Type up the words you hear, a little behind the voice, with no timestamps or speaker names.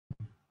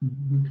Good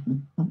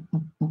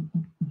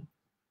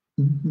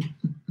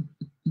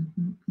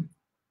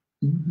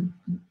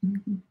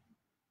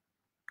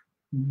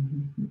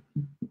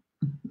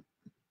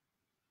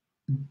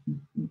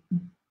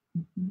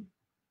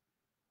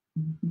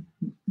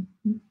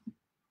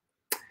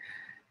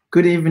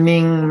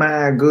evening,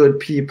 my good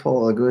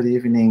people. Good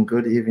evening,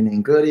 good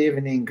evening, good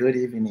evening, good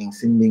evening.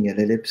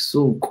 Simbingelele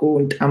ebusuku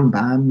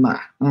ntambama.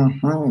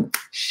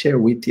 Share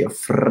with your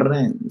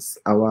friends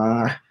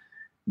our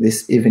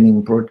this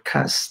evening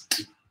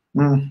broadcast.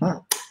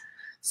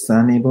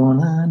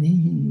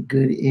 Sanibonani.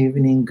 Good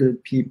evening,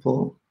 good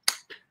people.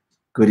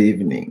 Good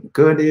evening.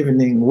 Good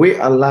evening. We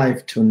are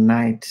live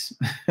tonight.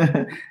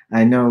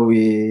 I know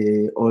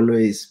we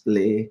always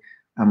play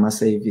our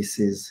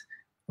services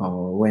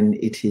when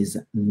it is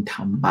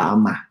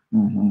Ntambama.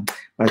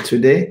 But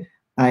today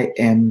I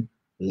am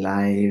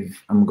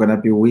live. I'm going to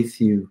be with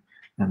you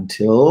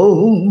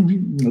until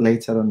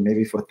later on,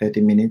 maybe for 30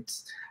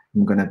 minutes.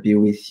 I'm going to be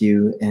with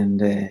you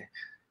and,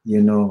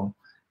 you know,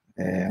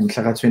 I'm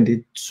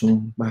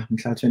 22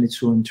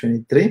 and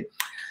 23.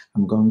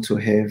 I'm going to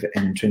have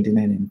 29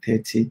 and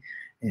 30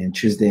 and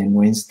Tuesday and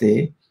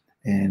Wednesday.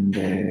 And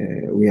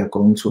we are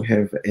going to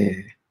have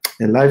a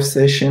live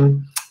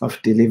session of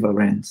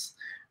deliverance.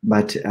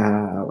 But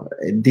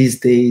these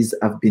days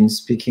I've been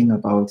speaking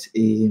about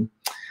a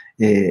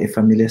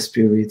familiar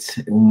spirit,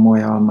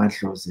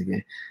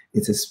 Amadlozi.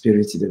 It's a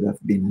spirit that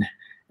I've been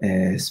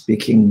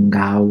speaking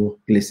ngawo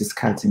kulesi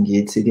sikhathi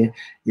ngithi-ke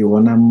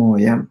iwona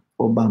moya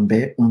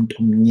obambe umuntu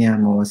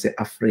omnyama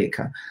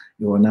wase-Afrika,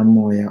 iwona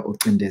moya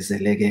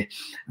ocindezeleke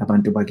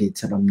abantu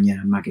bakithi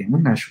abamnyama-ke.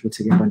 Ngingasho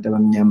ukuthi-ke abantu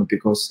abamnyama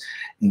because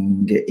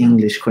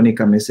nge-English khona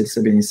igama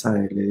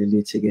esilisebenzisayo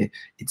lithi-ke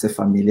it's a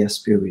familiar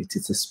spirit.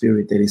 It's a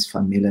spirit that is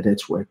familiar,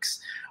 that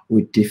works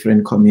with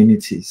different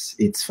communities.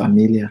 It's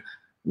familiar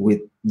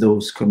with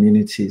those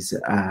communities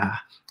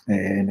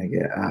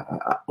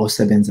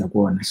osebenza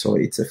kuwona. So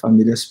it's a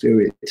familiar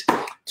spirit.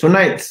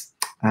 Tonight,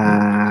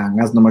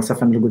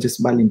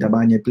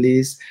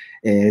 please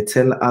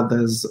tell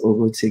others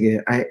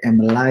I am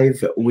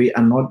live. We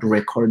are not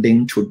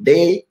recording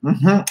today.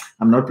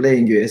 I'm not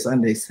playing you a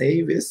Sunday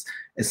service,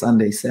 a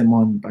Sunday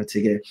sermon, but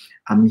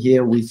I'm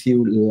here with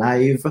you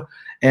live,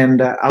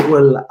 and I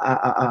will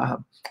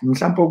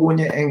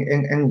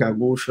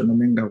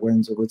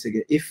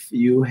if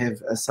you have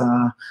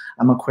some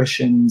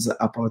questions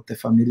about the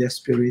familiar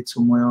spirits,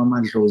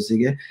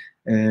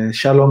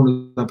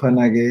 shalom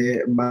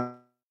lapanage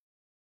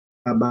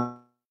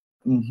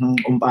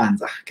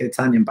umpanza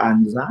kethani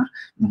mpanza.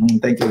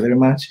 Thank you very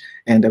much.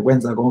 And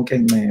kwenza konke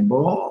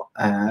ngcebo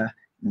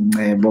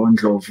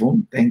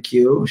Ndlovu, thank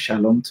you.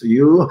 Shalom to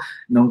you.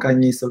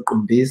 Nonkanyiso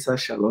Kumbisa,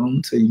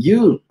 shalom to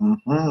you.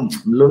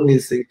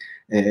 Mlungisi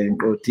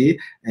Ngoti,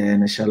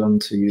 and shalom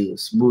to you.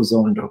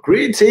 Sbuzondo,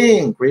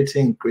 greeting.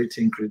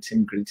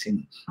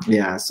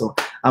 Yeah, so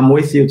I'm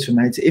with you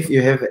tonight. If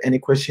you have any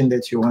question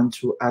that you want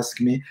to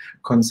ask me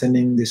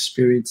concerning the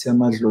spirit,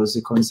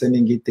 Amadlozi,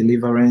 concerning it,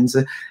 deliverance,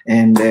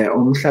 and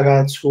on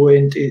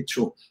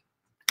 22,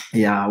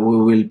 yeah, we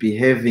will be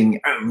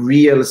having a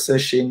real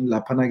session.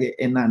 Lapanage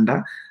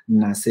Inanda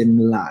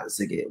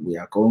nasemlazi. We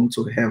are going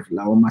to have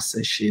Laoma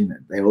session.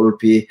 There will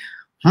be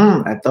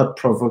a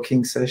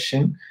thought-provoking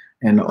session,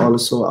 and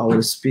also I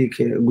will speak.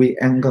 We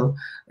angle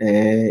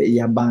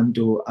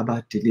yabantu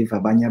about deliver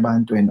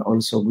banyabantu, and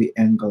also we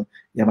angle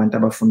yabantu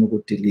abafuna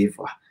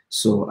deliver.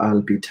 So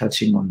I'll be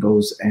touching on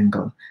those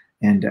angles,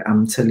 and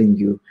I'm telling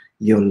you,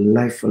 your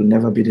life will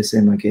never be the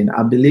same again.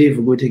 I believe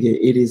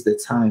it is the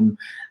time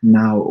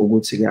now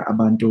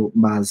abantu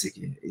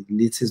bazike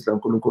lithi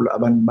uNkulunkulu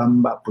abantu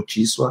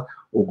bambabhujiswa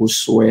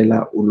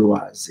ukuswela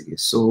ulwazi.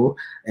 So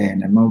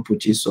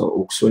namabhujiswa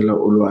ukuswela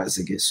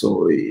ulwazi.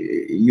 So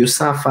you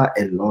suffer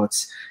a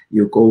lot,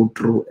 you go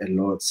through a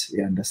lot,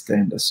 you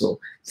understand. So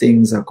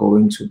things are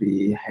going to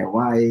be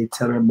Hawaii,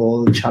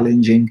 terrible,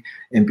 challenging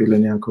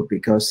empilweni yakho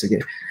because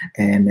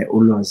and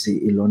ulwazi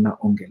ilona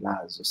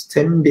ongelazo.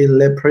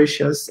 Stembile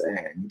precious,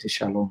 and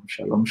shalom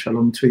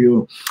to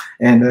you.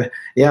 And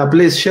yeah,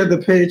 please share the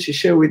page,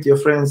 share with your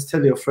friends,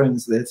 tell your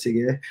friends that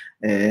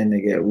and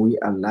we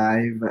are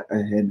live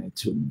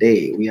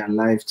today, we are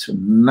live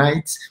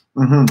tonight.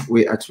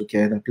 We are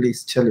together.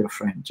 Please tell your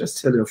friend,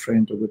 just tell your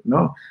friend who would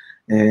know.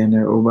 And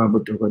ubaba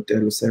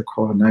udokotela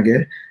usekhona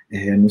ke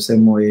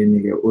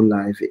usemoyeni ke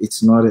ulive.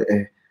 It's not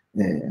a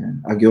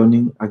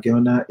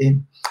agona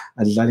in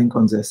adlala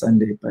inkonzo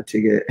Sunday, but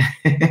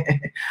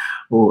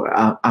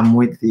oh, I'm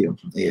with you.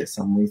 Yes,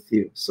 I'm with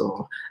you.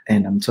 So,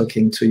 and I'm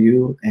talking to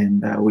you,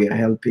 and we are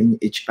helping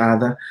each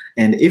other.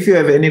 And if you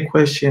have any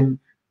question,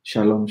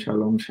 shalom.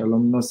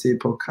 No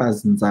sipo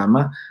kazi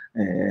nzama.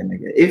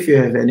 If you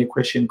have any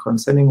question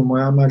concerning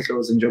umoya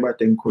amadlozi njengoba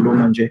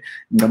ngikhuluma nje,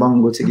 ngicabanga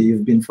ukuthi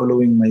you've been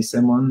following my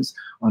sermons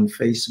on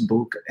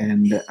Facebook,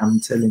 and I'm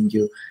telling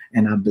you,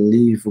 and I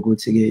believe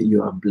ukuthi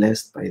you are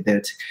blessed by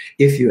that.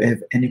 If you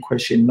have any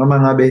question, noma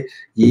ngabe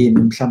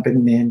yini mhlambe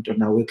kunento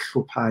nawe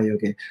ekuhluphayo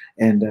ke,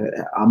 and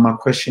ama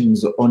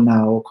questions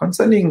onawo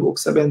concerning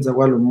ukusebenza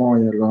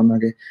kwalomoya lona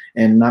ke,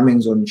 and nami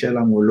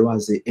ngizonitshela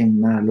ngolwazi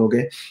enginalo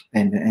ke,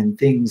 and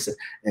things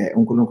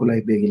uNkulunkulu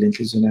ayibekile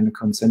enhliziyweni yami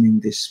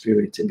concerning this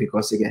spirit,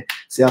 because ke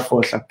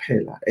siyafohla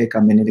kuphela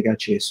egameni lika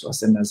Jesu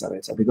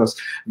waseNazaretha, because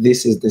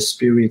this is the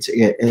spirit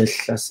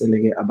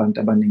ehlasele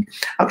abantu abaningi.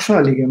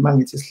 Actually ke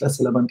mangithi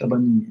sihlasela abantu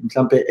abaningi,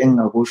 mhlambe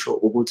engakusho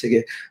ukuthi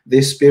ke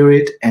this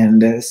spirit,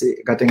 and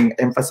getting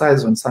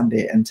emphasized on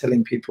Sunday and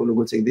telling people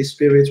ukuthi this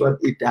spirit, what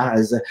it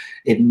does,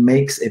 it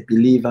makes a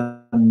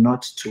believer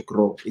not to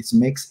grow. It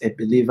makes a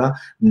believer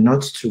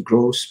not to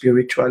grow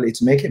spiritually.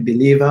 It makes a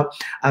believer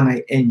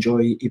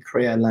enjoy a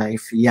prayer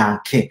life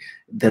yakhe.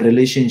 The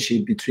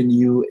relationship between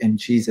you and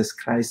Jesus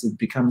Christ, it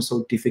becomes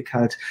so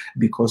difficult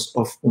because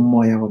of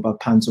umoya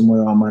wabaphansi,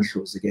 umoya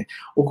wamadlozi.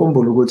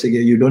 Ukhumbule ukuthi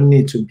you don't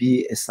need to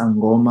be a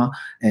sangoma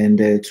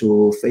and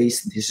to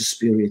face this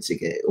spirit.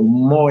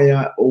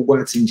 Umoya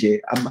okwathi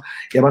nje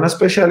yabona,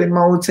 especially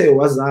mawuthe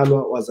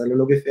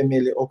wazalelwa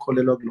kwifamily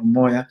okholelwa kulo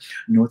moya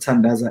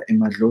nothandaza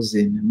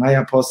emadlozini. My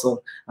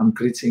apostle, I'm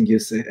greeting you,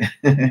 sir.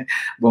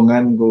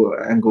 Bongani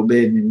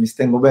ngobeni,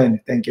 Mr. Ngobeni,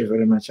 thank you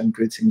very much. I'm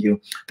greeting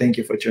you. Thank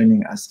you for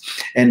joining us.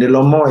 And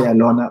lo moya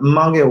lona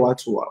mange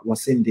watu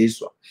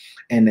wasindiswa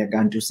ene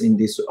kanti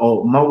usindiswa,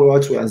 or mawe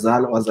watu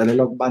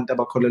wazalelwa kubantu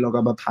abakholelwa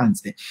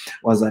kwabaphansi,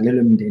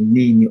 wazalelwa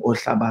emndenini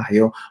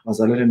ohlabayo,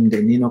 wazalelwa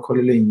emndenini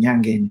okholelwa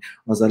enyangeni,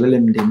 wazalelwa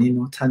emndenini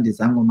othanda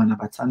izangoma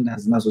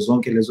nabathandazi, nazo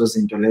zonke lezo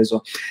zinto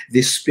lezo.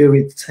 The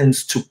spirit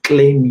tends to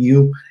claim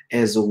you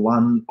as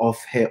one of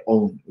her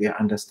own. We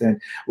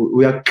understand.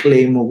 We are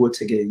claim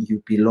ukuthi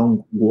you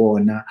belong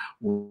kuwona,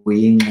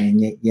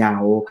 uyingxenye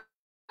yawo,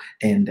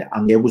 and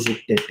angeke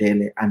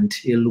uzukudedele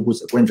until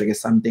kwenzeke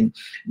something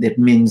that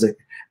means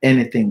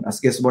anything.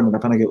 Asike sibone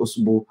laphana ke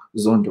uSibu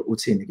Zondo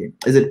uthini ke.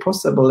 Is it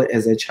possible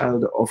as a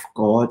child of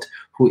God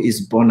who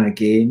is born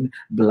again,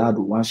 blood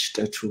washed,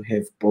 to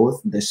have both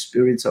the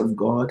spirits of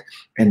God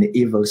and the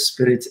evil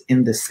spirits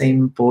in the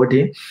same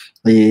body?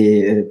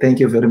 Thank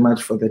you very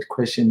much for that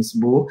question,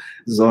 Sibu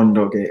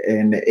Zondo.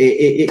 And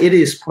it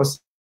is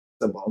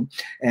possible.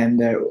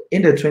 And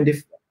in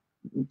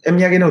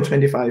the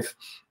 25,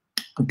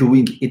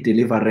 doing it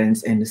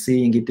deliverance and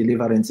seeing it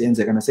deliverance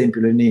yenzeka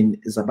nasempilweni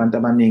zabantu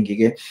abaningi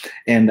ke,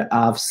 and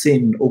I've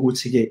seen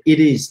ukuthi ke it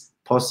is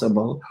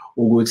possible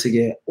ukuthi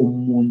ke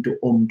umuntu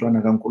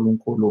omntwana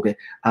kaNkulunkulu ke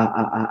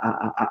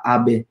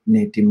abe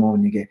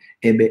nedemoni ke,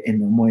 ebe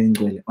enomoya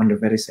engcwele on the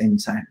very same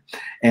time.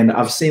 And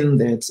I've seen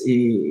that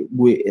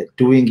we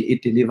doing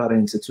it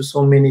deliverance to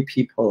so many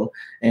people,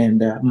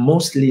 and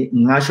mostly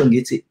ngasho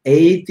ngithi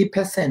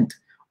 80%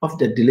 of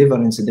the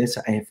deliverance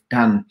that I've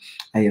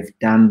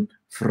done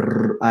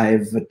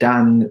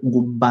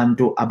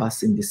kubantu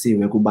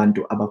abasindisiwe,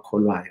 kubantu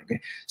abakholwayo. Okay,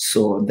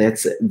 so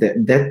that's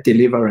that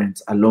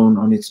deliverance alone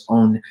on its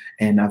own,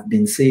 and I've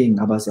been seeing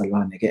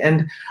abazalwane. Okay,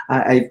 and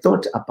I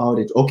thought about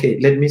it. Okay,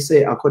 let me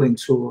say according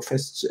to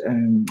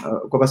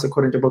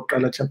according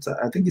to chapter,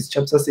 I think it's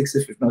chapter 6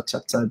 if not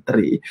chapter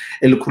 3,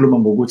 elikhuluma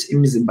ngokuthi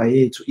imizimba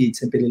yethu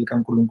iyithempeli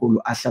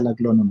likaNkulunkulu ahlala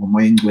kulona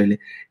ngomoya engcwele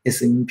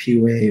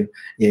esimphiweyo.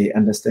 Yeah,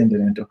 understand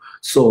lento.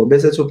 So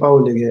bese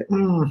uPaul ke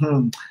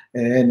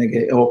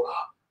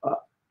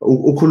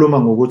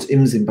ukhuluma ngokuthi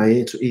imizimba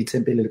yethu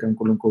iyithempeli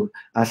likaNkulunkulu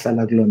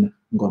ahlala kulona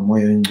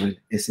ngomoya engcwele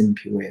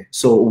esimphiweyo.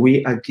 So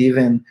we are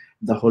given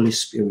the Holy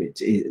Spirit.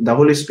 The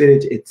Holy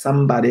Spirit is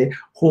somebody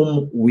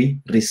whom we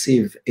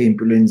receive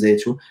empilweni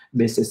zethu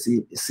bese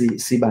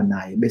siba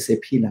naye bese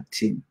phila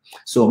kuthina.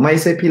 So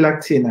mayise phila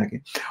kuthina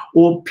ke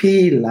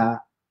uphila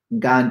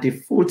kanti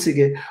futhi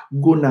ke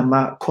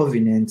kunama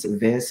covenants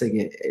verse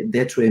ke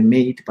that were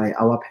made by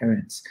our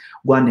parents,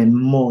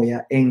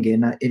 kwanemoya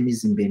engena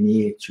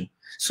emizimbeni yethu.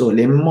 So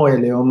le moya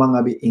leyo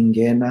mangabe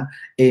ingena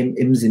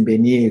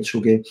emzimbeni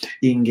yethu ke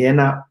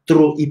ingena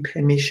through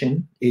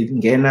permission,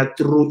 ingena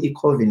through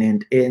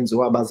covenant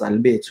enziwa abazali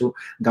bethu.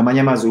 Ngamanye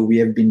amazwi, we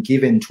have been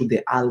given to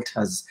the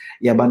altars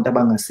yabantu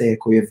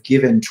abangasekho, we have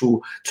given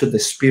to the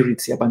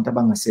spirits yabantu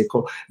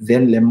abangasekho,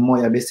 then le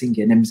moya bese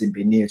ingena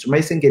emzimbeni yethu.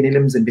 Mayisengenile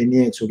emzimbeni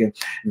yethu ke,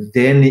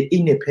 then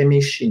ine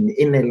permission,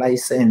 ine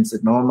license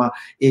noma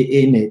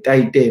ine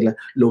title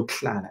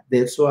lokuhlala.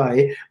 That's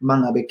why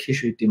mangabe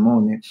khishwe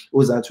idemoni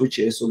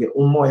uzathi Jesu ke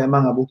umoya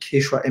mangabe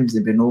ukhishwa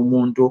emzimbeni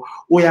womuntu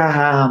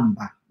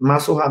uyahamba.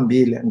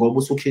 Masuhambile ngoba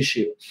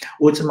usukhishiwe,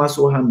 uthi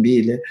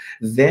masuhambile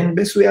then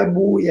bese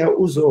uyabuya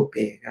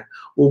uzobheka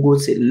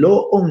ukuthi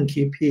lo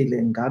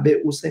ongikhiphile ngabe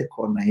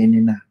usekhona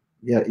yini na.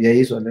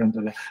 Yayizwa le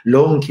nto le,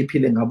 lo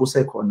ongikhiphile ngabe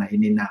usekhona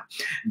yini na.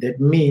 That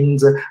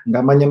means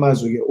ngamanye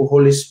amazwi ke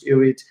uHoly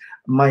Spirit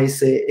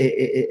mayise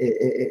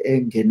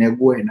engene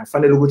kuwena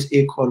fanele ukuthi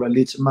ikholwa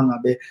lithi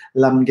mangabe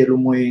lamukela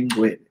umoya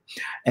engcwele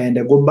and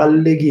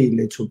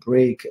kubalulekile to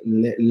break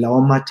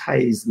lawo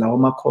ma-ties, lawo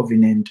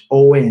ma-covenant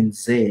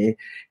owenze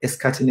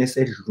esikhathini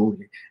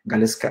esedlule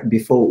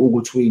before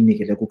ukuthi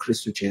uyinikele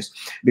kuKristu Jesu,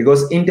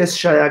 because into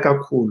esishaya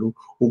kakhulu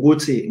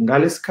ukuthi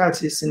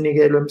ngalesikhathi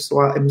sinikelwe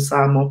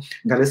emsamo,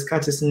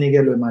 ngalesikhathi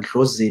sinikelwe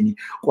emadlozini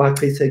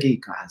kwachitheka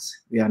igazi,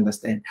 we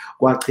understand,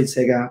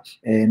 kwachitheka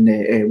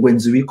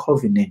kwenziwa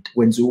i-covenant,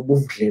 kwenziwa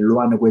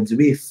ubudlelwano,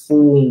 kwenziwa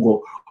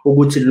ifungo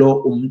ukuthi lo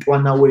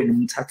umntwana wenu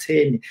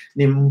mthatheni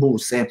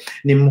nimbuse,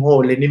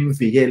 nimhole,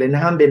 nimvikele,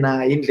 nihambe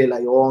naye indlela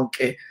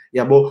yonke,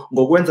 yabo,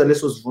 ngokwenza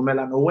leso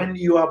sivumelano. When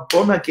you are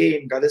born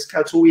again,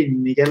 ngalesikhathi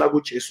uyinikela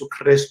kuJesu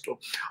Kristu,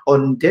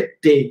 on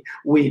that day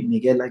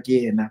uyinikela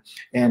kuyena,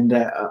 and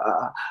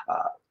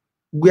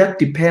we are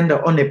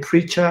dependent on a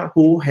preacher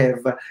who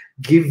have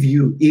give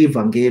you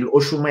evangel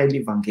or shumayela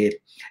evangel.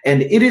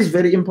 And it is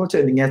very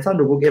important,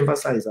 ngiyathanda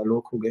ukuemphasize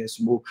lokho ke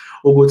sibu,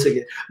 ukuthi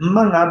ke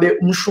mangabe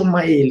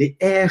umshumayeli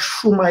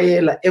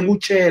eshumayela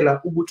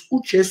ekutshela ukuthi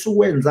uJesu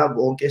wenza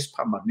konke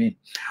esiphambanweni,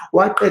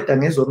 waqeda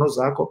ngezono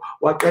zakho,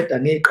 waqeda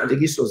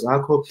ngeziqalekiso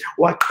zakho,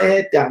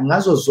 waqeda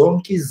ngazo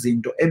zonke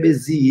izinto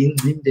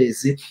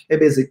ebeziyingcindezi,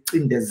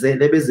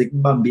 ebezikucindezele,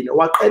 ebezikubambile,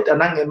 waqeda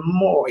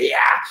nangemoya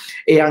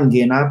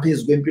eyangena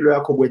phezulu kwempilo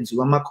yakho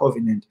kwenziwa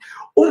ama-covenant.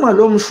 Uma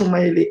lo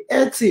mshumayeli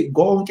ethi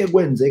konke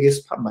kwenzeke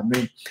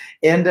esiphambanweni,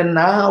 and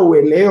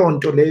nawe leyo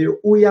nto leyo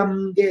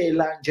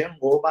uyamkela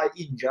njengoba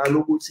injalo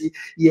ukuthi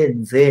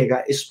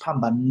yenzeka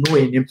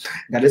esiphambanweni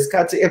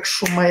ngalesikhathi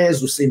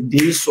ekushumayeza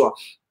usindiswa,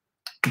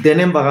 then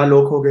emva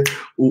kalokho ke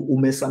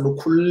umesana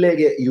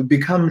ukhululeke, you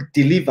become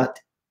delivered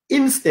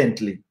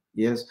instantly.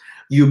 Yes,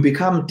 you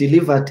become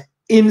delivered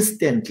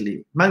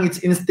instantly.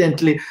 Mangithi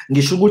instantly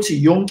ngisho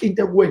ukuthi yonke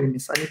into kuwena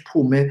nisana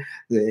iphume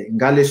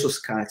ngaleso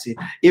sikhathi,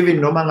 even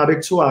noma ngabe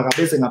kuthiwa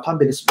akabeze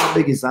ngaphambili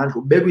sibeka izandla,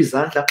 ubeka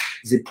izandla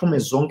ziphume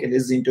zonke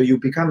lezi zinto, you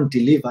become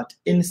delivered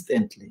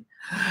instantly.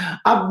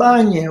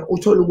 Abanye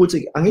uthola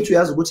ukuthi angithi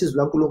uyazi ukuthi izwi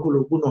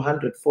laNkulunkulu kuno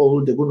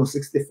 100-fold, kuno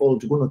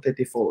 60-fold, kuno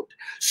 30-fold.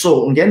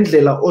 So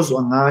ngendlela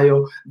ozwa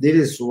ngayo, that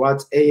is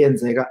what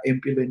eyenzeka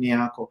empilweni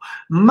yakho.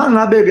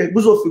 Mangabe ke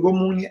kuzofika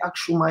omunye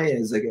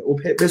akushumayeze ke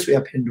bese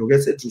uyaphenduka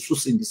ethi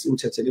ususindisiwe,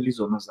 uthethelela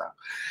izono zakho.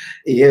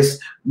 Yes,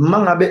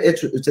 mangabe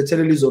ethi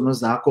uthethelela izono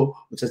zakho,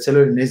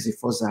 uthethelela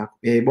nezifo zakho.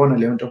 Uyayibona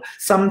leyo nto.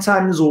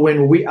 Sometimes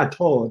when we are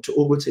taught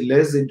ukuthi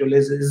lezi zinto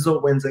lezi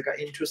zizokwenzeka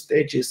into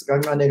stages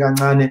kancane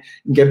kancane,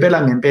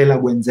 ngempela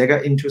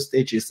kwenzeka into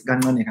stages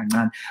kancane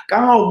kancane.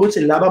 Kanga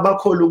ukuthi laba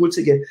bakholwa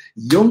ukuthi ke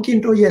yonke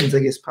into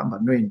yenzeke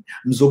esiphambanweni,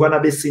 mzukwana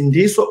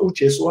besindiswa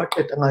uJesu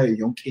waqeda ngayo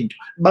yonke into,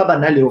 baba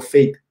naleyo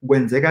faith,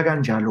 kwenzeka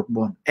kanjalo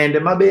kubona, and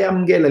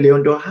mabeyamkela leyo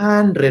nto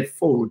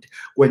 100-fold,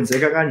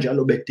 kwenzeka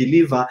kanjalo, be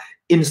deliver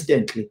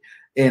instantly.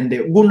 And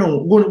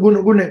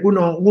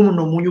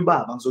kunomunye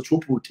ubaba ngizothi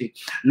ubhuti,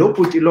 lo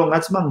bhuti lo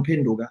ngathi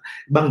mangiphenduka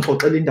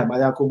bangixoxela indaba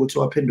yakho ukuthi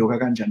waphenduka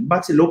kanjani,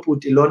 bathi lo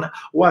bhuti lona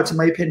wathi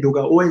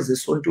mayiphenduka oweze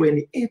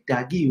esontweni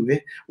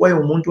edakiwe,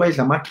 wayeumuntu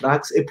wayedla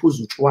ama-drugs,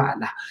 ephuza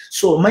utshwala,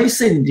 so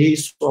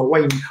mayisendiswa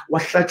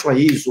wahlatshwa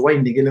yizwi,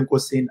 wayinikela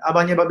enkosini.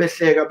 Abanye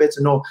babehleka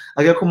bethi no,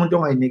 akekho umuntu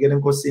ongayinikela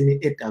enkosini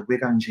edakwe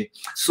kanje,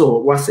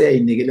 so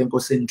waseyayinikela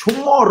enkosini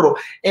tomorrow,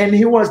 and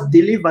he was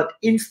delivered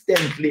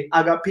instantly.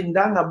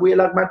 Akaphindanga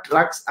abuyela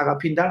kuma-drugs,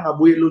 akaphindanga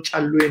abuyela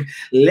utshalweni.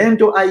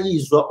 Lento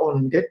ayizwa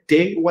on that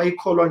day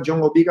wayikholwa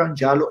njengoba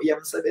kanjalo,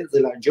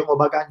 iyamsebenzela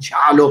njengoba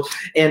kanjalo,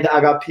 and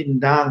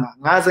akaphindanga.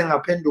 Ngaze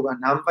ngaphenduka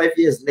nami 5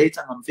 years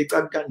later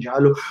ngamfica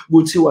kanjalo,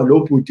 kuthiwa lo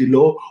bhuti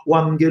lo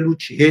wamkela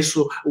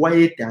uJesu,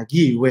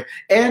 wayedakiwe,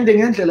 and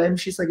ngendlela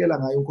emshisekela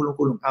ngayo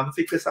uNkulunkulu,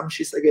 ngamfice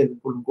samshisekela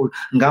uNkulunkulu,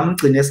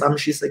 ngamgcine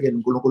samshisekela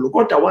uNkulunkulu,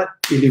 kodwa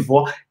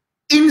wadeliver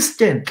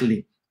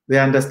instantly. We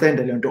understand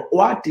le nto,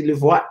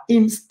 wadeliver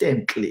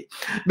instantly.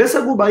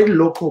 Bese kuba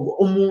yilokho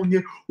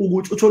omunye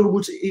ukuthi uthola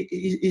ukuthi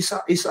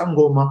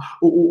isangoma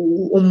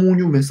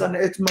omunye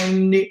umesana ethi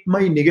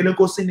mayinikele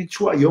enkosini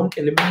kuthiwa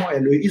yonke le moya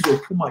lo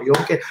izophuma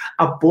yonke,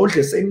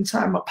 abhodle same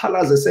time,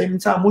 aphalaze same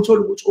time,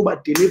 uthola ukuthi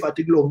uba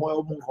delivered kulo moya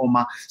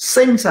obungoma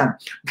same time.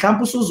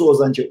 Mhlawumbe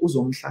usuzoza nje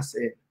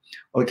uzomhlasela.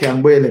 Okay,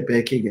 angibuyele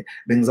back ke,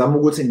 bengizama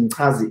ukuthi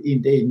ngichaze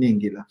into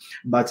eziningi la,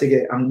 but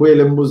ke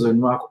angibuyele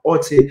embuzweni wakho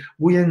othi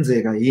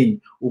kuyenzeka yini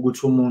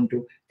ukuthi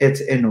umuntu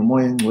ethi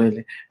enomoya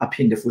engcwele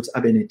aphinde futhi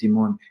abe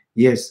nedemon.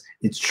 Yes,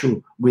 it's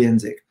true,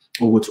 kuyenzeka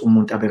ukuthi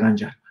umuntu abe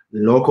kanjalo.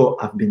 Lokho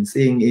I've been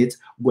seeing it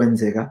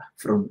kwenzeka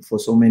for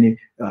so many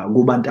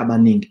kubantu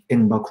abaningi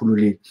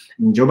engibakhululile.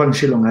 Njengoba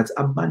ngishilo ngathi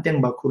abantu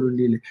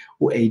engibakhululile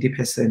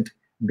u80%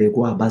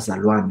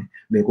 bekwabazalwane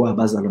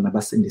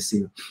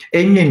abasindisiwe.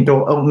 Enye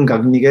into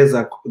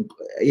engakunikeza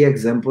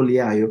i-example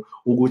yayo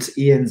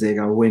ukuthi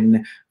iyenzeka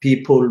when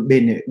people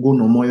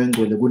kunomoya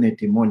engcwele,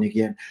 kune-demonic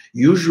yena.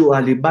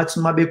 Usually bathi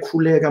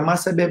mabekhuleka,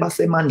 mase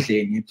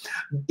bebasemandleni,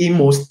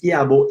 i-most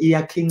yabo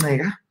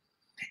iyakhinceka,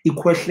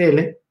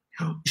 ikhwehlele,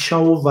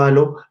 ishawa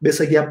uvalo,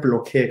 bese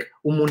kuyablockeka,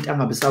 umuntu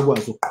angabe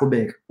sakwazi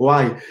ukuqhubeka.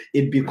 Why?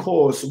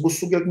 Because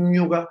kusuke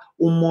kunyuka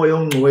umoya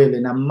ongcwele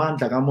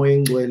namandla kamoya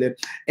engcwele,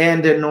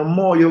 and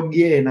nomoya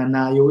okuyena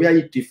nayo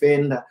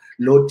uyayidefenda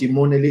lo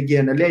demon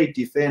elikuyena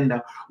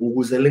liyayidefenda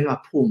ukuze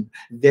lingaphumi,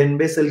 then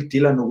bese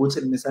lidila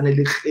nokuthi limisane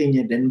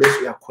liqinye, then bese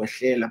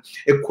uyakhwehlela.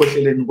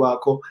 Ekukhohleleni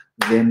kwakho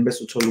then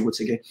bese uthola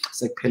ukuthi ke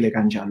sekuphele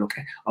kanjalo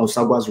ke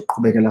awusakwazi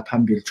ukuqhubekela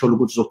phambili, uthola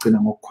ukuthi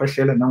uzogcina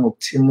ngokukhwehlela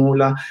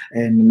nangokuthimula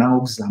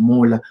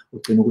nangokuzamula,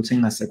 ugcina ukuthi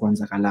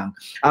ingasekwenzakalanga.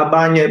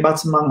 Abanye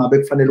bathi mangabe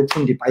kufanele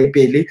ufunde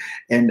iBhayibheli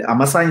and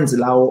ama-signs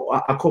lawo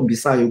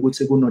akhombisayo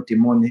ukuthi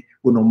kunodemoni,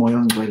 kunomoya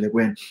ongcwele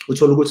kuwena.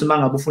 Uthola ukuthi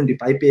mangabe ufunda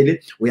iBhayibheli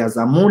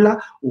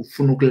uyazamula,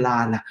 ufuna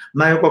ukulala.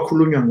 Maye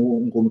kwakhulunywa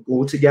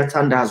ngokuthi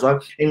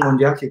kuyathandazwa,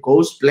 ingqondo yakhe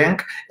goes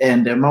blank,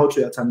 and mawuthi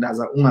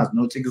uyathandaza ungazi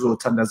nokuthi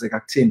kuzothandazeka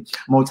kuthini.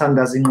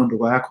 Mawuthandaza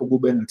ingqondo yakho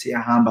kube ngathi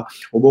iyahamba,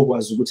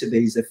 ubokwazi ukuthi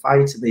there is a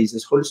fight, there is a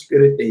Holy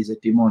Spirit, there is a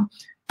demon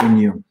in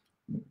you.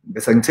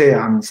 Bese ngithe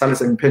angisale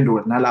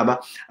sengiphendula nalaba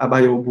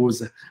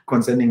abayobuza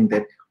concerning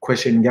that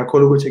question.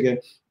 Ngiyakholwa ukuthi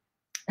ke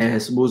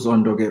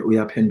sibuzondo ke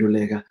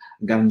uyaphenduleka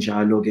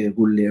kanjalo ke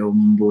kuleyo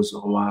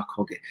mbuzo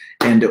wakho ke.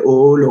 And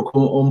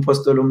lokho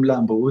umpostoli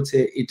uMlambo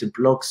uthi it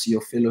blocks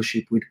your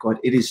fellowship with God.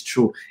 It is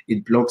true,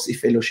 it blocks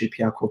fellowship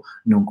yakho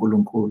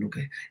noNkulunkulu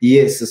ke.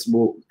 Yes,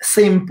 sibo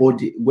same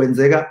body,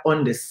 kwenzeka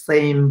on the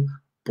same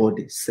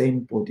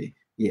body.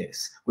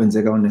 Yes,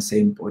 kwenzeka on the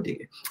same body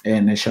ke.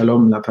 And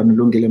shalom lapha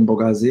nilungile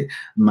Mbokazi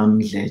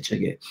mamdletshe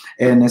ke.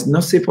 And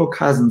Nosipho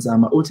Cousins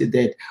uthi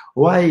that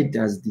why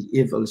does the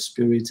evil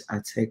spirit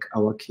attack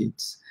our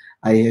kids?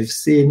 I have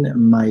seen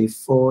my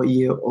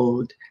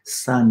 4-year-old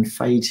son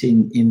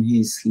fighting in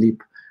his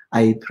sleep.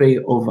 I pray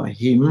over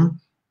him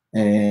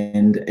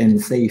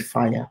and say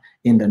fire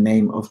in the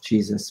name of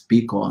Jesus,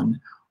 be gone.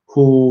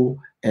 Who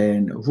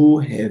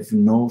have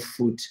no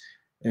foot.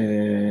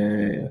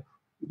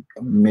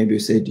 Maybe you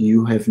said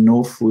you have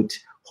no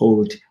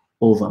foothold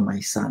over my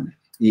son.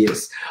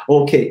 Yes.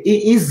 Okay.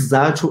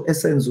 Izathu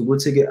esenza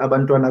ukuthi ke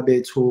abantwana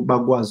bethu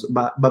bakwazi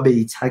babe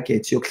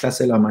yi-target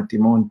yokuhlasela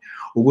amademoni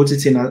ukuthi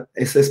thina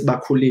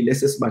esesibakhulile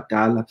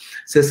esesibadala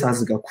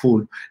sesazi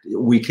kakhulu,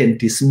 we can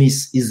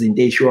dismiss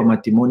izinto ezishiwa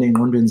amademoni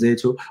engqondweni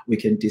zethu, we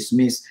can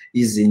dismiss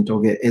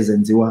izinto ke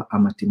ezenziwa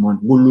amademoni.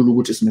 Kulula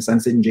ukuthi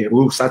simesanise nje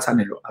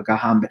usathane lo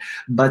akahambe,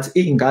 but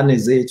izingane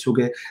zethu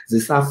ke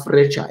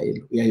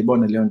zisa-fragile.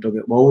 Uyayibona leyo nto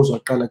ke,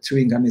 wawuzwaqala kuthiwa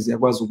izingane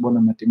ziyakwazi ukubona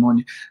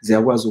amademoni,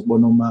 ziyakwazi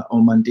ukubona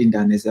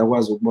omantindane,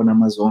 ziyakwazi ukubona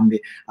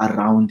amazombi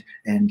around,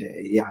 and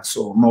yeah,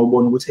 so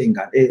mawubona ukuthi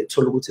izingane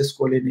thola ukuthi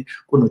esikoleni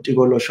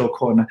kunotikolosho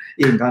khona,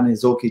 izingane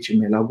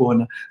zogijimela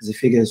kona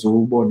zifike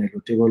zobone lo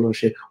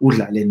tikoloshe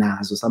udlale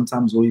nazo,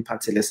 sometimes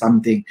uyiphathele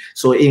something,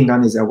 so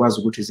izingane ziyakwazi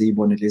ukuthi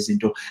ziyibone lezi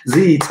zinto,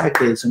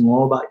 ziyi-target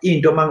ngoba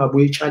into mangabe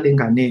uyitshala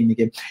enganeni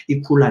ke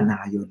ikhula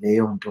nayo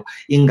leyo nto.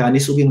 Ingane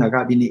isuke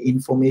ingakabi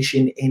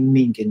ne-information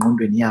eningi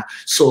engqondweni yayo,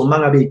 so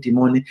mangabe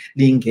idemoni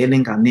lingena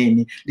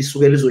enganeni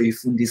lisuke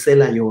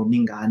lizoyifundisela yona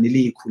ingane,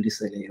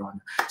 liyikhulisele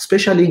yona,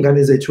 especially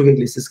ingane zethu ke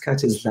kulesi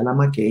sikhathi zidlala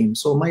ama-game.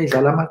 So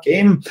mayidlala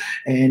ama-game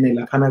and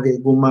laphana ke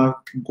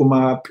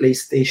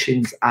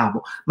kuma-playstations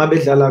abo,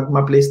 mabedlala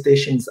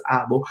kuma-playstations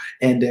abo,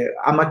 and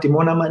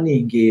amademoni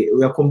amaningi,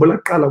 uyakhumbula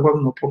kuqala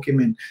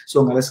kwakuno-Pokemon,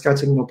 so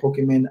ngalesikhathi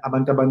kuno-Pokemon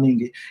abantu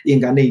abaningi,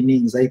 iy'ngane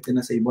ey'ningi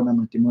zayigcina seyibona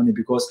amademoni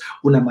because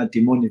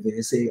kunamademoni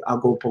vese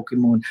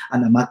ako-Pokemon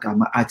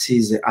anamagama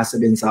athize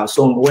asebenzayo.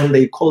 So when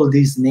they call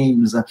these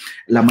names,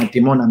 la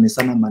mademoni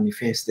amesana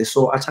manifeste,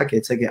 so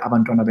atarget-ke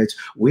abantwana bethu.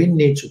 We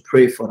need to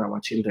pray for our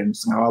children.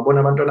 Singawabona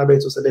abantwana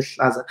bethu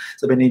sebehlaza,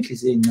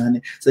 sebenenhliziyo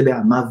encane,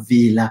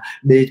 sebehamavila,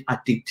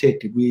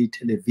 be-addicted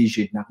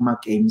kwi-television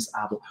nakuma-games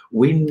abo.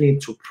 We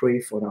need to pray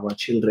for our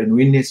children.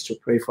 We need to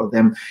pray for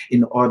them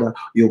in order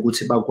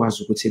yokuthi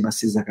bakwazi ukuthi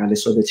basizakale,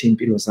 so that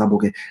impilo zabo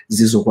ke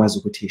zizokwazi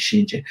ukuthi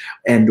ishintshe.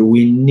 And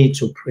we need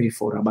to pray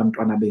for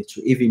abantwana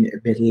bethu even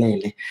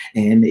belele,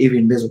 and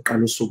even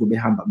bezoqala usuku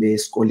behamba beye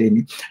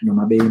esikoleni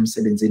noma beye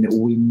emsebenzini.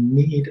 We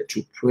need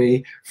to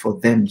pray for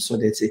them so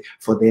that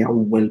for their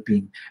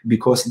well-being,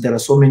 because there are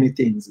so many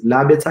things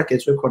la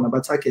bethagetshwe khona,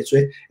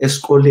 bathagetshwe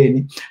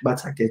esikoleni,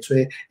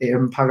 bathagetshwe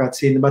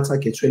emphakathini,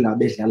 bathagetshwe la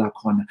bedlala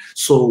khona.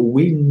 So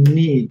we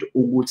need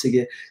ukuthi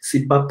ke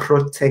siba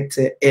protect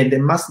and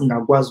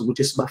masingakwazi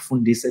ukuthi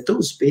sibafundise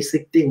those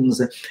basic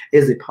things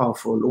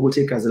ezi-powerful,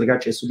 ukuthi igazi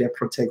likaJesu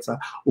liya-protecta,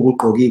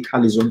 ukugqoka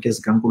izikhali zonke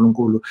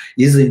zikaNkulunkulu,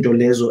 izinto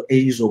lezo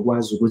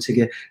eyizokwazi ukuthi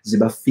ke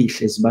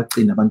zibafihle,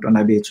 zibagcina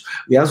abantwana bethu.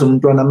 Uyazi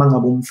umntwana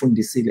mangabe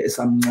umfundisile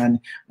esamncane,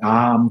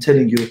 I'm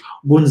telling you,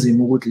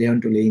 kunzima ukuthi leyo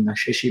nto leyo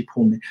ingasheshe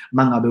iphume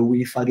mangabe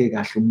uyifake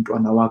kahle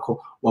umntwana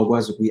wakho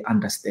wakwazi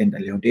ukuyi-understand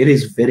leyo nto. It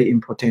is very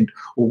important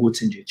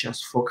ukuthi nje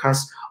just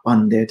focus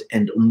on that,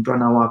 and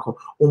umntwana wakho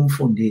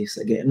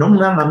umfundise ke, noma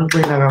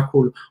ungamxina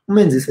kakhulu,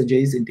 umenzise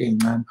nje izinto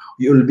ezincane,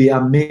 you'll be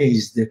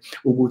amazed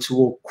ukuthi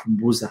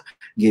wokukhumbuza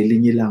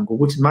ngelinye ilanga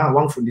ukuthi ma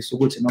wangifundisa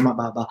ukuthi noma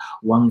baba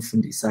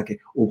wangifundisa ke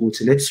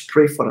ukuthi let's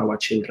pray for our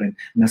children.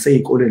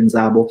 Nasey'koleni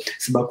zabo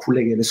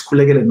sibakhulekele,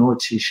 sikhulekele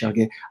nothisha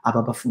ke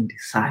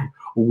ababafundisayo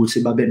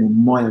ukuthi babe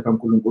nomoya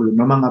kaNkulunkulu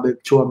noma ngabe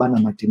kuthiwa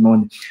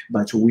banamadimoni,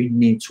 but we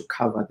need to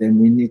cover them,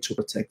 we need to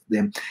protect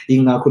them.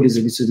 Ingakho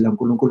lizwi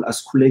laNkulunkulu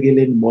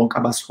asikhulekeleni bonke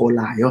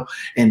abasiholayo,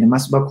 and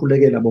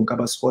masibakhulekela bonke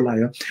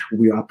abasiholayo,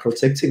 we are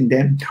protecting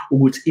them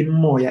ukuthi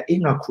imoya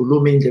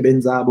ingakhuluma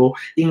endlebeni zabo,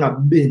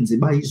 ingabenzi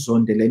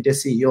bayizonde lento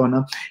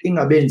esiyiyona,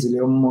 ingabenzi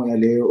leyo moya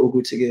leyo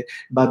ukuthi ke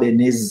babe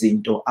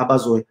nezinto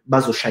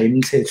bazoshaya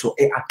imithetho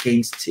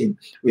against him.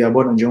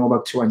 Uyabona njengoba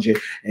kuthiwa nje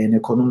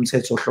nekhona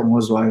umthetho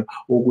ohlongozwayo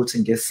ukuthi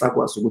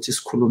ngesakwazi ukuthi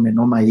sikhulume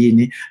noma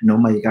yini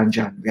noma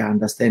yikanjani. We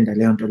understand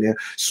leyo nto leyo.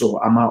 So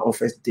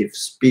ama-offensive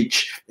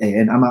speech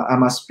and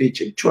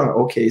ama-speech kuthiwa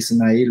okay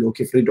sinayo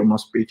lokho freedom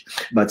of speech,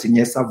 but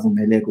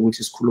ngesavumeleka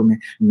ukuthi sikhulume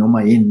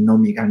noma yini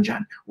noma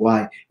yikanjani.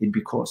 Why? It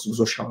because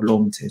kuzoshaywa lo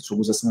mthetho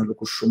ukuze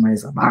singalokhu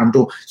sishumayeza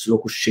abantu,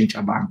 silokhu sishintsha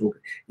abantu,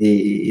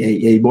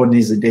 yayibona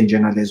izinto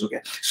enjengalezo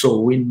ke.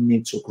 So we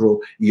need to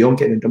grow.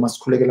 Yonke lento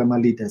masikhulekela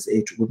ama-leaders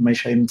ethu ukuthi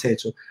mayishaya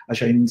imithetho,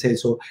 ashaya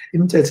imithetho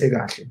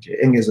ekahle nje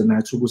engeze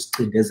nathi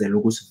ukusicindezela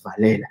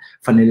ukusivalela.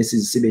 Fanele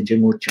sibe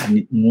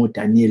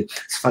njengoDaniel,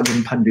 sifake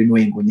emphandweni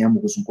wey'ngonyama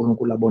ukuze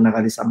uNkulunkulu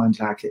abonakalise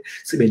amandla akhe.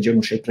 Sibe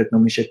njengoShadrach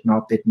noMeshach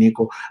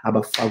no-Abednego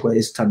abafakwa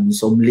esithandweni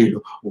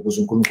somlilo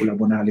ukuze uNkulunkulu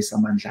abonakalise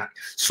amandla akhe.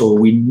 So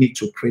we need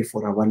to pray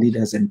for our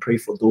leaders and pray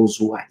for those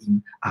who are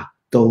in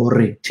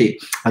authority.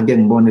 Ake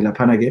ngibone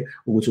laphana ke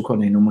ukuthi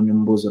ukhona yini omunye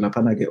umbuzo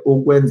laphana ke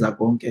ukwenza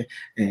konke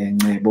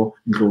Ngcebo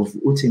Ndlovu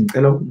uthi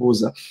ngicela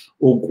ukubuza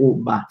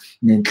ukuba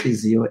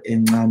nenhliziyo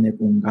encane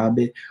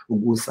kungabe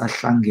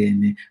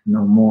ukusahlangene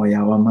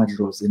nomoya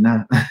wamadlozi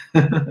na?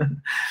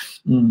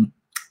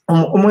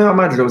 Umoya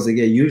wamadlozi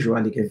ke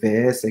usually ke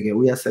vese ke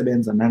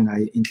uyasebenza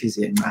nangayo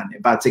inhliziyo encane,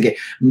 but ke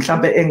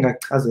mhlambe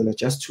engachazela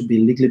just to be a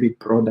little bit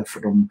broader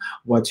from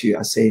what you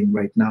are saying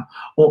right now.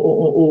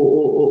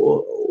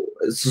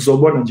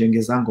 Sizobona nje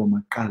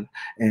ngezangoma kuqala,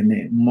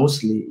 and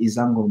mostly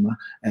izangoma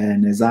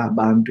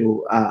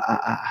nezabantu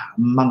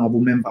mangabe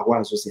umemba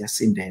kwazo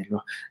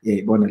ziyasindelwa,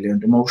 yayibona leyo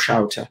nto. Uma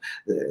ushouta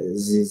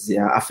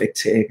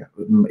ziya-affecteka,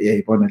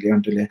 yayibona leyo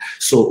nto leyo.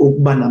 So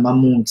ukuba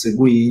namamutsi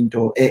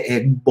kuyinto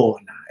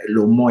ekubona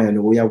lo moya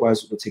lo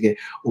uyakwazi ukuthi ke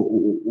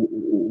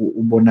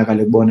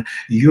ubonakale kubona.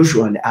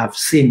 Usually I've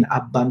seen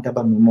abantu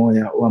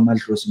abanomoya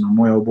wamadlozi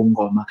nomoya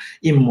wobungoma,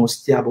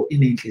 most yabo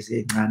inenhliziyo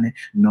encane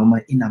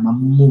noma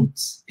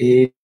inama-moods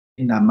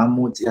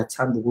inama-moods,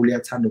 iyathanda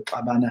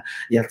ukuxabana,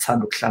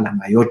 iyathanda ukuhlala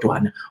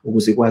ngayodwana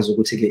ukuze ikwazi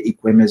ukuthi ke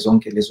igweme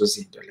zonke lezo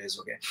zinto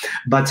lezo ke.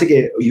 But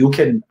ke you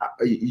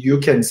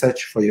can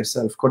search for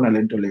yourself khona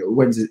lento leyo,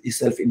 ukwenza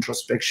i-self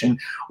introspection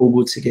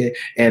ukuthi ke,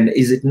 and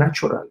is it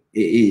natural,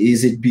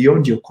 is it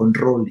beyond your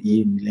control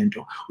yini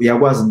lento.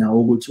 Uyakwazi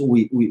nawo ukuthi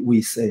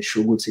uyisearch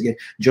ukuthi ke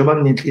njengoba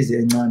nginenhliziyo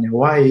encane,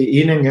 why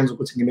yini engenza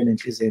ukuthi ngibe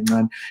nenhliziyo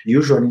encane?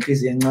 Usually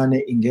inhliziyo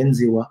encane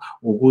ingenziwa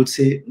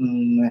ukuthi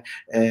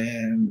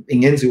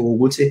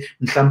ukuthi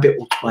mhlambe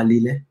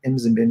uxhwalile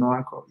emzimbeni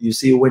wakho. You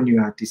see, when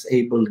you are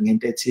disabled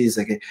ngento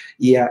ethize ke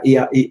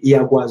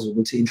iyakwazi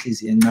ukuthi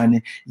inhliziyo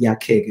encane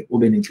yakheke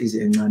ube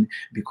nenhliziyo encane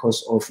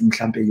because of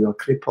mhlambe you are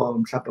crippled,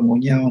 mhlambe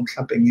ngonyawo,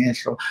 mhlambe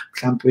ngehlo,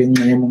 mhlambe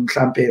enqemo,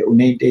 mhlambe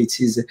unento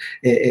ethize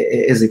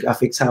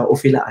ezikuaffectayo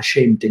ofila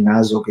ashamed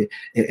ngazo ke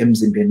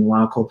emzimbeni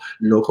wakho.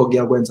 Lokho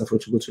kuyakwenza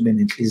futhi ukuthi ube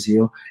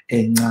nenhliziyo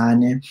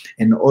encane.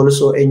 And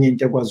also enye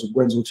into ekwazi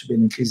ukwenza ukuthi ube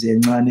nenhliziyo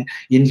encane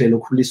indlela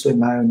okhuliswe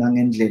ngayo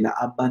nangendlela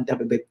abantu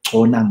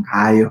abebegcona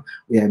ngayo.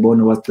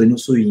 Uyayibona, wagcina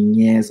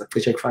usuyinyeza,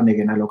 cishe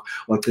kufaneke nalokho,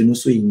 wagcina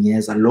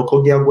usuyinyeza.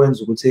 Lokho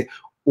kuyakwenza ukuthi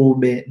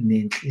ube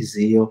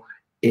nenhliziyo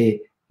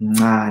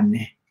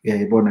encane.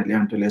 Uyayibona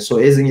leyo nto leyo.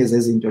 So ezinye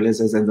zezinto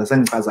lezi ezenza,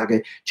 sengichaza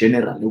ke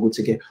general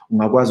ukuthi ke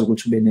ungakwazi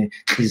ukuthi ube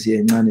nenhliziyo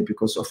encane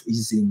because of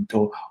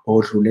izinto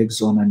odlule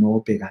kuzona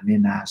nobhekane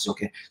nazo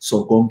ke.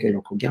 So konke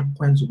lokho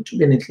kuyakwenza ukuthi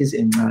ube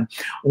nenhliziyo encane.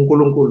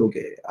 uNkulunkulu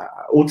ke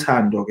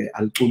uthando ke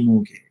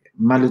alucunuke.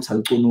 Malithi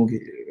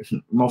alucunuki,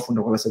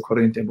 mawufunda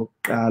kwabaseKorinte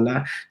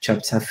bokuqala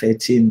chapter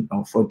 13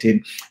 or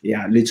 14,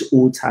 yeah, lithi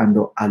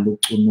uthando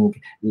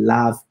alucunuki.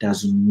 Love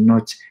does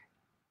not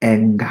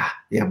anger,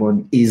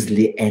 yabona,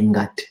 easily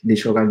angered,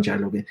 lisho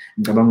kanjalo ke.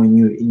 Ngicabanga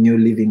New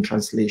Living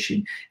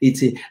Translation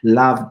ithi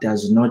love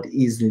does not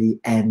easily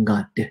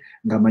angered,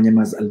 ngamanye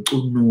amazwi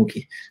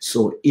alucunuki.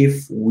 So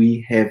if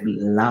we have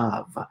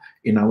love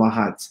in our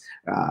hearts,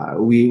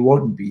 we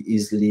won't be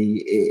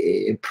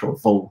easily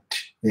provoked.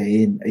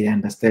 You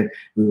understand?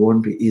 We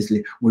won't be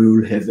easily, we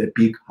will have a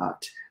big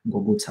heart.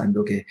 Ngoba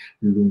uthando ke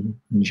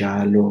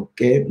lunjalo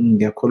ke.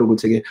 Ngiyakholwa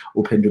ukuthi ke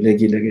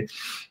uphendulekile ke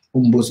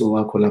umbuzo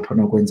wakho lapha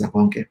nokwenza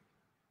konke.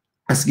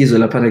 Asikizwe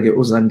lapha ke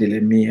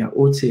uZandile Mia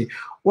uthi,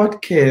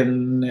 what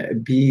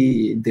can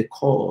be the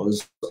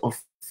cause of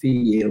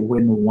fear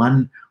when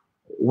one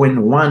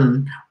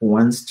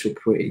wants to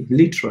pray?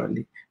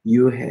 Literally,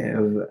 you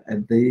have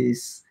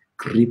this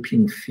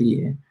gripping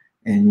fear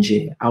and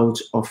out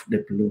of the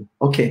blue.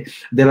 Okay,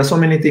 there are so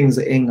many things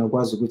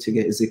engakwazi ukuthi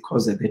ke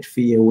zikhoze that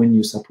fear when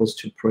you're supposed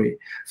to pray.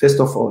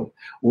 First of all,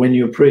 when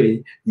you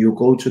pray, you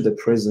go to the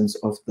presence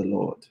of the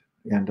Lord.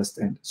 You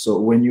understand? So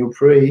when you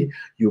pray,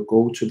 you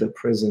go to the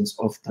presence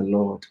of the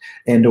Lord.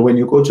 And when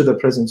you go to the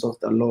presence of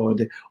the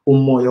Lord,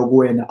 umoya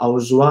kuwena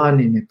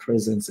awuzwani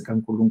nepresence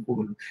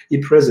kaNkulunkulu.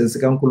 Ipresence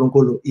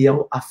kaNkulunkulu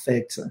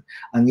iya-affect.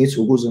 Angithi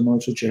ukuze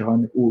mawuthi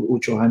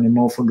uJohane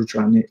mawufunda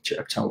uJohane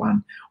chapter 1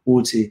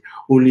 uthi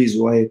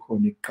ulizwi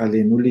wayekhona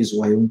ekuqaleni, ulizwi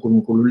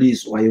wayeUNkulunkulu,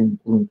 ulizwi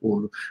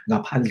wayeUNkulunkulu.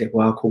 Ngaphandle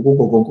kwakho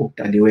kuko konke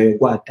okudaliweyo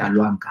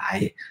kwadalwa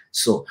ngaye.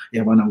 So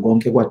yabona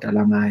konke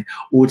kwadala ngaye.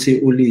 Uthi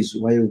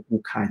ulizwi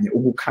wayeukukhanya,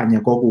 ukukhanya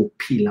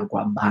kwakuwukuphila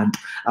kwabantu.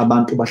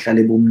 Abantu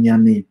bahlale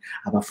bomnyameni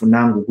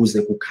abafunanga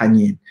ukuze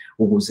kukhanyeni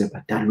ukuze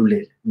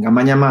badalulele.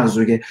 Ngamanye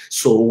amazwi ke,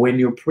 so when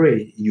you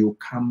pray you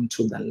come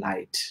to the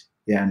light.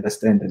 You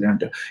understand?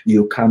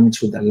 You come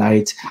to the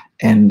light,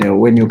 and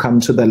when you come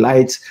to the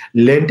light,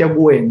 lento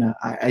kuwena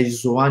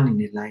ayizwani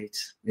ne-light.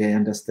 You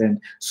understand?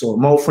 So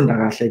mawufunda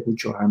kahle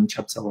kuJohn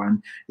chapter 1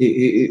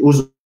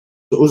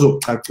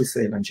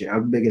 uzokucacisela nje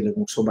akubekele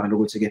ngokusobala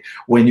ukuthi ke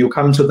when you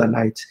come to the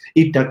light,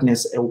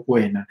 i-darkness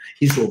ekuwena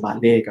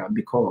izobaleka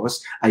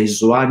because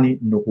ayizwani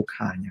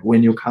nokukhanya.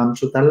 When you come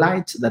to the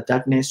light, the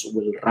darkness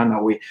will run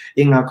away.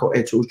 Ingakho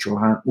ethi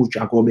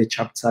uJakobe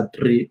chapter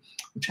 3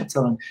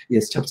 chapter 1,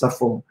 yes, chapter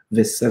 4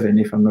 verse 7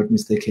 if I'm not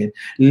mistaken,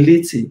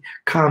 lithi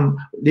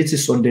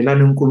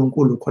sondelani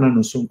uNkulunkulu khona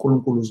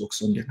noSunkulunkulu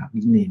uzokusondela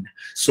kunina.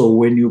 So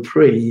when you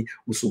pray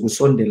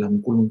usukusondela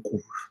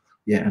uNkulunkulu.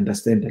 Yeah,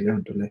 understand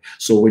the.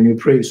 So when you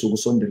pray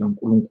usukusondela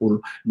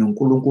uNkulunkulu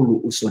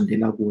noNkulunkulu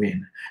usondela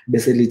kuwena.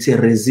 Bese lithi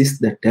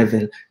resist the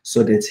devil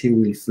so that he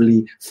will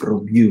flee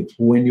from you.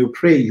 When you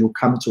pray you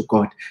come to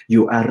God,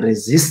 you are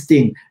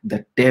resisting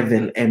the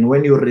devil, and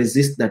when you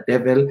resist the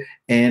devil,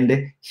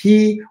 and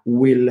he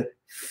will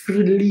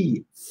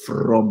flee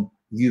from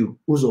you.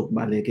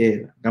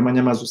 Uzokubalekela. Ngamanye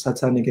amazwi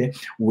uSathane ke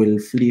will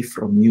flee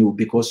from you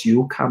because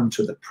you come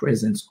to the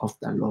presence of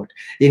the Lord.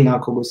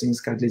 Ingakho kwesinye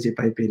isikhathi lethi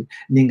iBhayibheli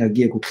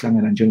ningakiye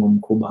kuhlangana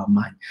njengomkhuba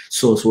amanye.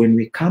 So when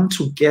we come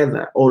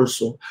together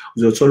also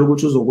uzothola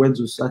ukuthi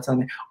uzokwenza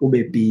uSathane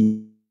ube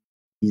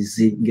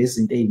busy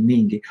ngezinto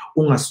eziningi,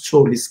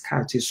 ungasitholi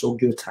isikhathi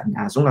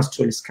sokuyothandaza,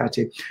 ungasitholi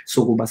isikhathi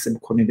sokuba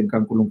sebukhoneni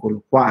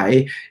bikaNkulunkulu.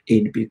 Why?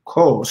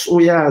 Because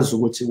uyazi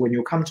ukuthi when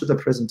you come to the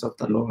presence of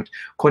the Lord,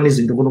 khona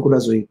izinto uNkulunkulu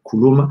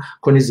azoyikhuluma,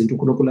 khona izinto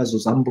uNkulunkulu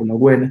azozambula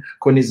kuwena,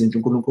 khona izinto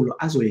uNkulunkulu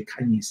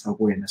azoyikhanyisa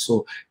kuwena.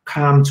 So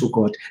come to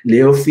God.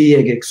 Leyo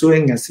fear ke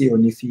kusuke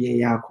ngasiyona ifear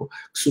yakho,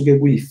 kusuke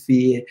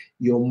kuyifiye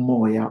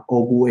yomoya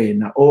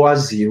okuwena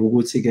owaziyo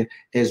ukuthi ke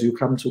as you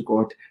come to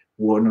God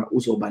wona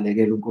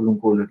uzobalekela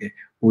uNkulunkulu ke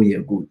uye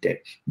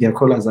kude.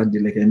 Ngiyakholwa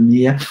zandile ke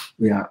Mia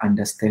uya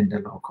understand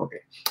lokho ke.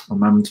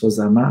 Mama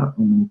Mthozama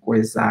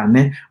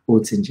umkwezane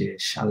uthi nje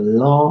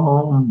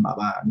shalom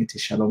baba, ngithi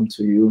shalom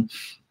to you.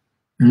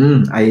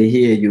 I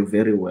hear you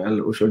very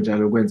well. Usho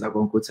njalo kwenza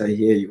konke ukuthi I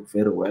hear you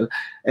very well.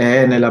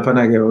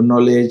 Nelaphana ke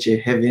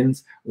knowledge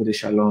heavens with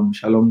shalom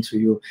to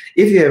you.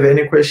 If you have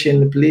any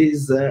question,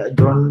 please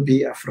don't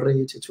be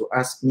afraid to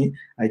ask me.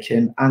 I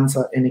can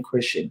answer any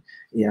question.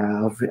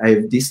 Yeah, I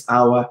have this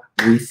hour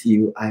with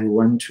you. I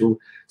want to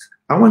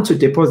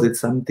deposit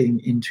something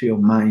into your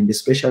mind,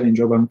 especially in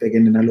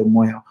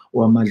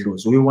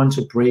Amadlozi. We want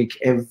to break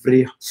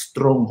every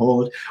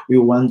stronghold. We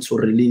want to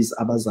release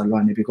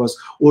abazalwane because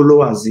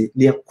ulwazi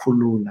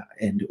liyakhulula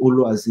and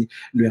ulwazi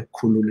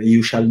luyakhulula.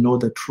 You shall know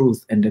the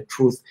truth and the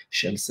truth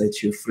shall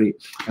set you free.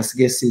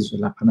 Asike sizwe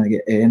laphana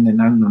ke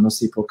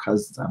noNosipho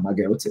Khazama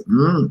ke uthi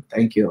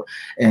thank you.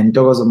 And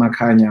Ntokozo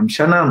Makhanya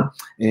mshanam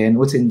and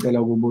uthi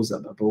ngicela ukubuza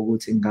baba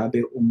ukuthi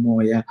ngabe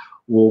umoya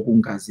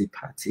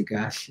wokungaziphathi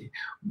kahle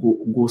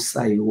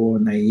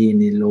kusayiwona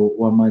yini lo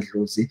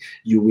wamadlozi.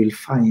 You will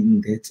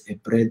find that a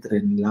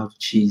brethren love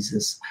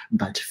Jesus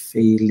but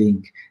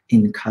failing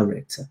in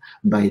character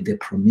by the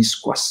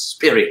promiscuous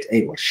spirit.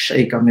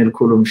 Washayika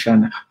melikhulu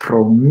mshana,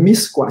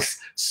 promiscuous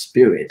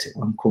spirit.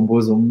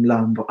 Wamkhumbuza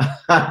umlambo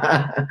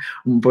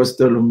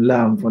umpostoli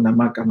umlambo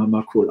namagama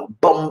amakhulu,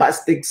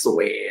 bombastic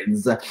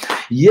words.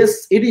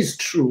 Yes, it is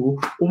true.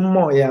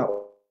 Umoya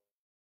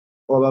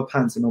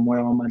wabaphansi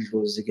nomoya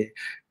wamadlozi ke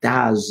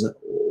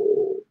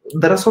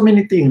there are so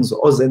many things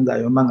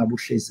ozenzayo mangabe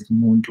uhlezi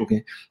kumuntu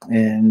ke,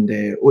 and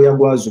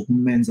uyakwazi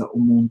ukumenza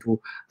umuntu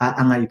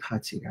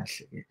angayiphathi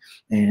kahle ke,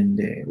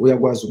 and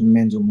uyakwazi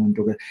ukumenza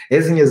umuntu ke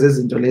ezinye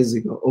zezinto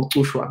lezi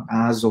ocushwa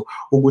ngazo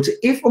ukuthi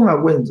if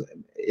ungakwenza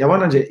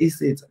yabona nje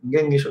isithi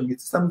ngeke ngisho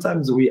ngithi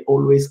sometimes we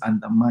always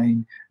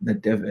undermine the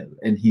devil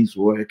and his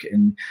work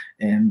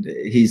and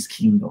his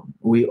kingdom.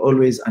 We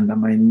always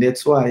undermine.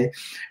 That's why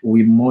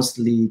we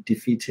mostly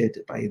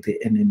defeated by the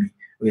enemy.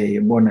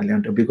 Uyayibona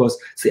lento because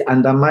si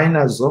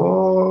undermine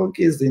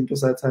zonke izinto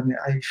Sathane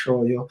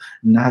ayishoyo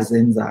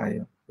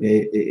nazenzayo.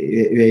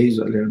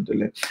 Uyayizwa lento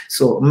le.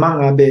 So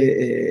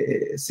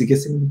mangabe sike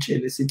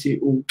simtshele sithi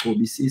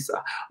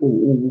ugcobisisa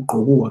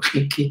ugqokuwa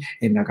kliki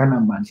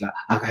enakanamandla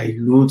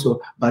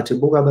akayilutho, but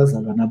buka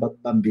abazalwana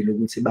abakubambile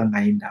ukuthi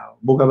bangayindawo,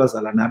 buka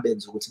abazalwana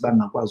abenza ukuthi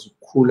bangakwazi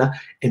ukukhula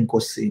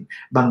enkosini,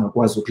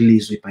 bangakwazi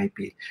ukulizwa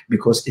iBhayibheli,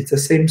 because it's the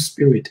same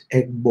spirit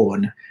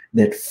ekubona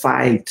that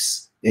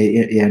fights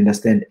You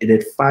understand?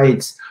 That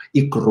fights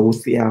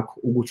i-growth yakho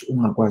ukuthi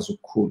ungakwazi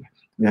ukukhula.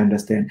 You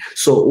understand?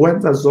 So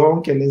wenza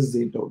zonke lezi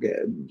zinto ke,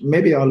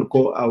 maybe I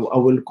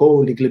will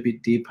go a little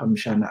bit deeper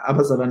mshana.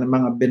 Abazalwane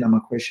mangabe nama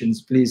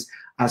questions, please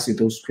ask you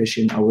those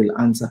questions. I will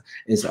answer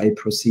as I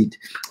proceed.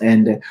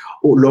 And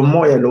lo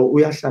moya lo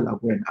uyahlala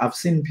kuwena. I've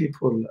seen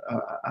people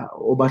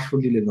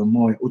obahlulile lo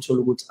moya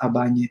uthola ukuthi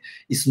abanye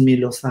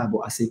isimilo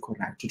sabo asikho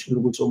right. Uthola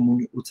ukuthi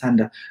omunye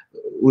uthanda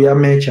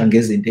uyamecha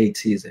ngezinto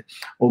ezithize.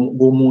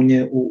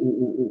 Omunye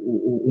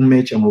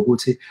umecha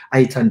ngokuthi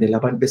ayithandela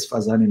abantu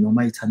besifazane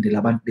noma ayithandela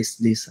abantu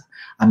besilisa.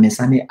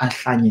 Amesane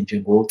ahlanye nje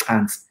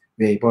ngocansi.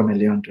 Uyayibona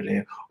leyo nto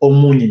leyo.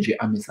 Omunye nje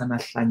amesana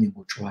ahlanye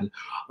ngotshwala.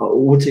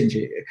 Uthi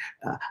nje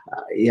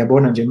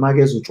yabona nje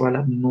make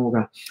ezotshwala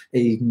mnuka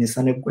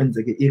mesane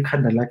kwenzeke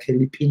ikhanda lakhe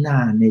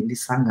lipinane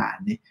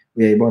lisangane.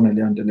 Uyayibona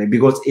leyo nto leyo,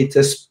 because it's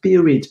a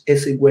spirit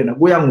esikwena.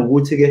 Kuya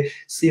ngokuthi ke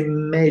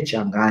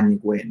simeja ngani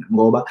kuwena,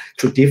 ngoba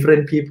to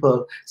different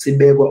people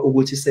sibekwa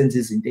ukuthi senze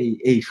izinto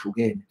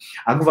ezihlukene.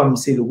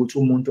 Akuvamisile ukuthi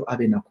umuntu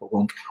abe nakho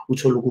konke.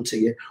 Uthola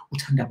ukuthi ke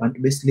uthanda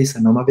abantu besilisa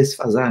noma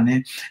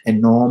besifazane,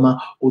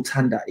 noma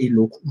uthanda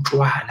ilokhu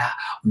utshwala,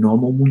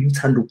 noma umuntu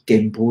uthanda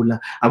ukugembula.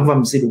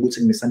 Akuvamisile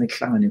ukuthi ngisane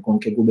kuhlangane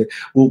konke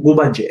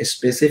kuba nje a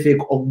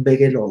specific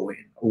okubekelwa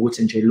wena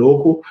ukuthi nje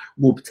lokhu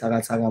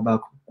kubuthakathaka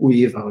bakho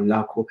kuyiva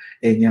lakho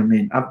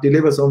enyameni. I've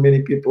delivered so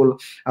many people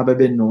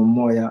ababe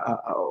nomoya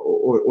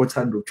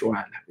othanda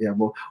utshwala,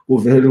 yabo.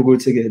 Kuvela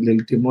ukuthi ke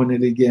leli demon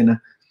likuyena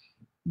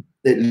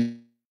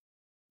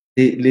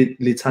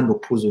lithanda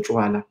ukuphuza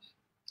utshwala.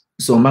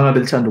 So mangabe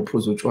lithanda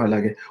ukuphuza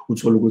utshwala ke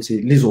uthola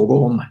ukuthi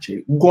lizokoma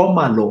nje.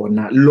 Koma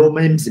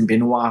loma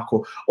emzimbeni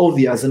wakho.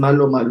 Obvious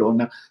maloma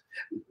lona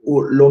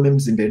loma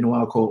emzimbeni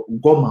wakho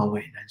koma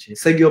wena nje.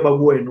 Sekuyoba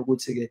kuwena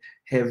ukuthi ke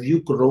have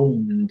you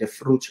grown the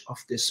fruit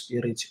of the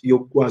spirit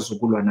yokwazi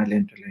ukulwa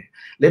nalento leyo.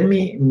 Let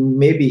me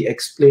maybe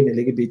explain a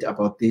little bit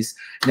about this.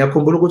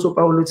 Ngiyakhumbula ukuthi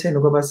uPaul utheni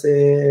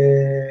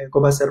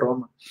kwabase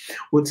Roma.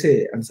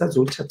 Uthe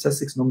angisazi chapter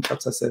 6 noma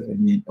chapter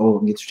 7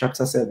 or ngithi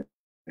chapter 7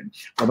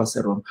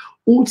 kwabaseRoma.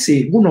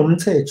 Uthi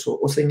kunomthetho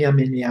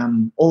osenyameni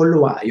yami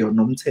olwayo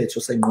nomthetho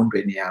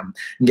osengqondweni yami.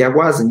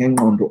 Ngiyakwazi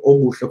ngengqondo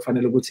okuhle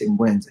kufanele ukuthi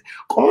ngikwenze.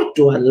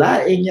 Kodwa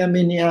la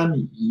enyameni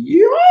yami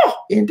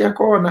into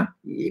yakhona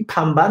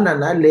iphambana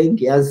nale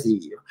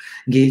ngiyaziyo.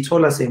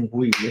 Ngiyithola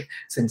sengwile,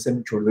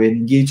 sengisemjolweni,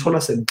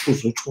 ngiyithola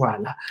sengiphuza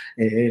utshwala.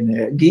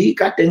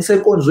 Ngikade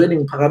ngisenkonzweni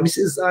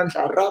ngiphakamisa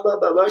izandla raba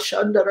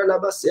babashandara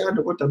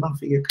labasiyanda, kodwa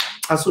mangifike ekhaya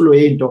asulo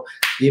into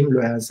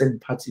yimloya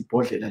sengiphatha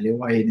ibhodlela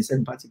lewayini,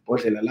 sengiphatha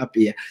ibhodlela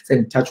labhiya,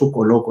 sengithatha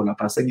ugologo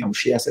lapha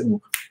sengiyawushiya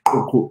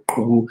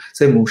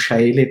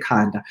sengushayile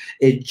ekhanda.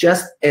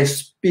 Just a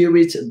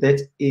spirit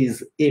that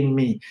is in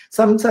me.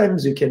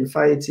 Sometimes you can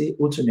fight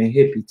uthi ne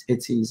habit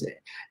ethize,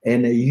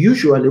 and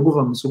usually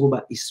kuvamise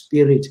ukuba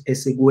ispirit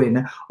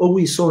esikuwena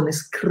okuyisona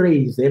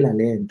esicravela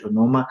lento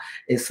noma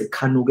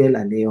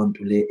esikhanukela leyo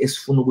nto le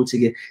esifuna ukuthi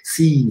ke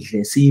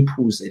sidle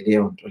siyiphuze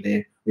leyo nto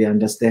le. We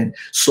understand?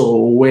 So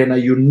when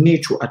you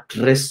need to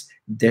address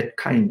that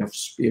kind of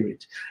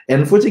spirit,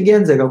 and futhi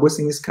kuyenzeka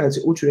kwesinye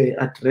isikhathi uthi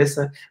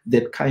uyayi-addressa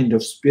that kind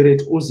of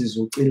spirit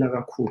uzizwe ucila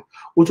kakhulu.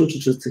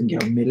 Uthi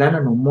ngiyamelana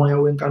nomoya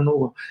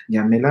wenkanuko,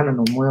 ngiyamelana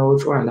nomoya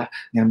wotshwala,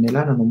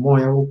 ngiyamelana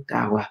nomoya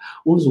wokudakwa.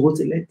 Uze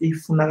ukuthi lento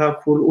ifuna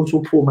kakhulu uthi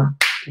uphuma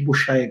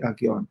ubushayeka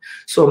kuyona.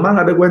 So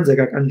mangabe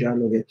kwenzeka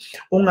kanjalo ke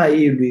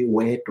ungayilwi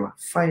wedwa,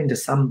 find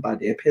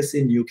somebody, a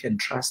person you can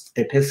trust,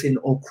 a person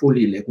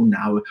okhulile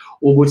kunawe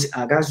ukuthi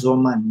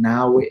akazoma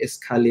nawe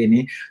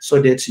esikhaleni,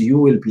 so that you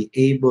will be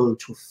able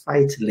to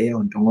fight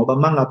leyo nto. Ngoba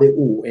mangabe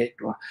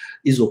uwedwa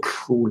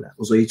izokuhlula,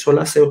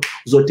 uzoyithola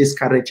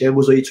uzodiscourage,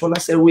 uzoyithola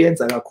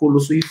uyenza kakhulu,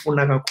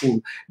 usuyifuna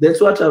kakhulu.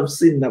 That's what I've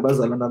seen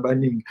nabazalwana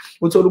abaningi.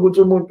 Uthola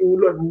ukuthi umuntu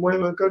ulwa nomoya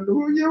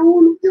wenkanuko,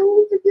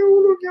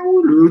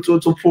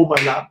 uthi uphuma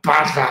la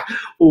phahla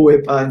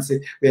uwe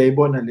phansi.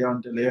 Uyayibona leyo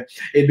nto leyo,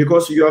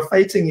 because you are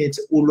fighting it,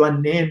 ulwa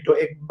nento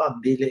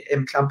ekubambile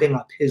emhlambe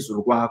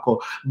engaphezulu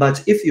kwakho.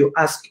 But if you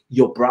ask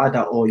your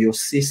brother or your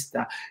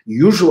sister,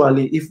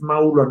 usually if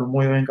mawulwa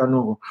nomoya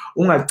wenkanuko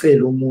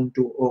ungacela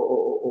umuntu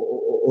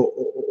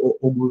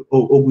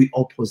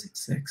okwi-opposite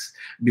sex,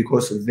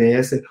 because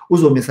vese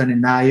uzomesane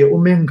naye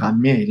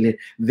umengamele,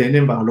 then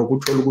emva lokho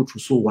uthola ukuthi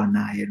usuwa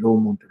naye lo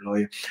muntu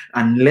loyo,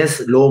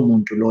 unless lo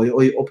muntu loyo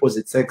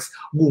oyi-opposite sex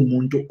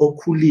kuwumuntu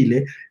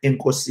okhulile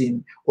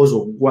enkosini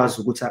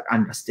ozokwazi ukuthi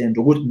understand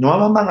ukuthi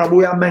noma mangabe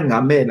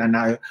uyamengamela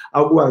nayo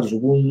akwazi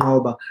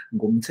ukunqoba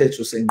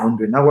ngomthetho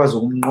sengqondweni, akwazi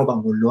ukunqoba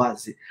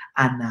ngolwazi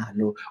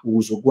analo,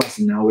 ukuze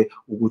ukwazi nawe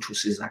ukuthi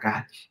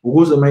usizakale.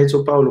 Ukuze mayithi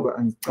uPaul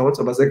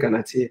angicabanga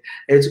baseGalatia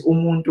ethi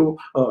umuntu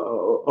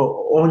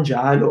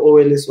onjalo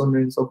owele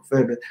esonweni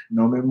sobufebe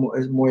noma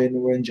emoyeni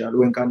wenjalo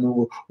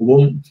wenkanuko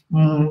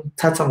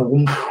ubomthatha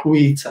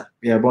ngokumhlwitha.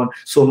 Uyabona?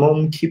 So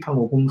mawumkhipha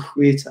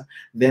ngokumhlwitha,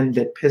 then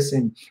that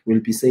person will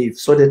be saved,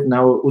 so that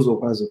nawe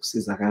uzokwazi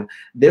ukusizakala.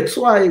 That's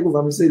why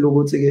kuvamisile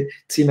ukuthi ke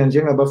thina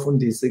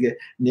njengabafundisi ke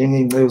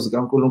nengingcezu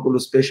zikaNkulunkulu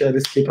special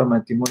esikhipha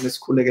amadimoni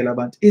esikhulekela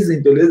abantu,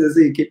 izinto lezi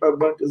ezikhipha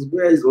kubantu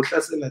zibuya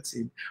izohlasela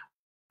thina.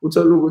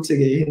 uthola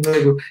ukuthi-ke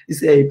inceku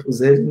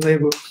isiyayiphuzela,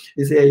 inceku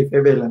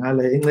isiyayifebela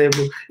ngale,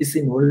 inceku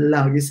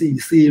isinolaka,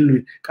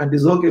 isiyisilwi, kanti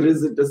zonke lezi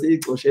zinto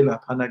siyicoshe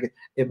laphana-ke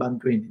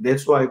ebantwini.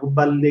 That's why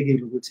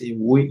kubalulekile ukuthi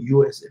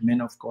you as a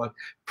man of God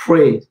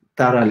pray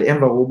thoroughly.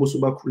 Emva kokuba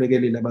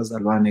usubakhulukelile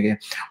abazalwane-ke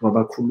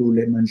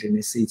wabakhulule emandleni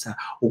esitha,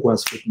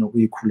 ukwazi futhi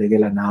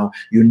nokuyikhulekela nawe.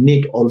 You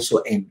need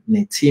also a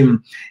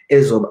team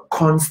ezoba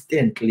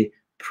constantly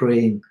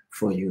praying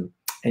for you.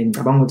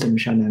 Ngicabanga ukuthi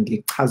mshana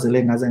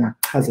ngikuchazele ngaze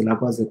ngakuchazela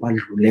kwaze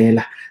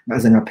kwadlulela,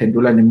 ngaze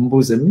ngaphendula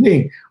nemibuzo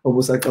eminingi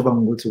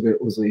obusacabanga ukuthi-ke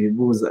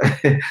uzoyibuza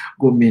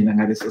kumina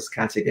ngaleso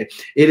sikhathi-ke.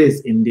 It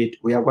is indeed,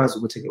 uyakwazi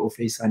ukuthi-ke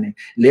ufacane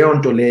leyo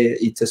nto leyo,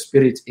 it's a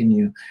spirit in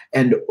you.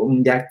 And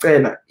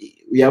ngiyacela,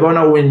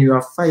 uyabona when you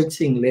are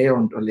fighting leyo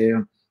nto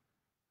leyo,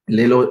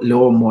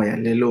 lelo moya,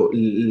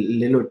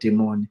 lelo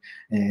demon,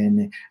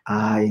 and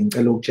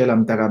ngicela ukutshela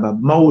mntakababa,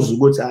 mawuza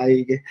ukuthi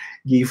hayi-ke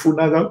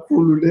ngiyifuna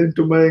kakhulu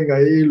lento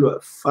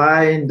mayengayilwa,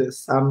 find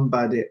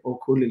somebody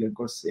okhulile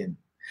enkosini,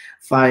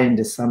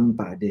 find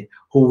somebody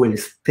who will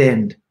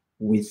stand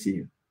with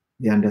you.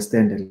 You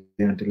understand?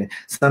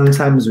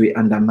 Sometimes we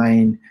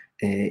undermine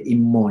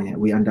imoya,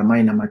 we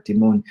undermine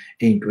amademon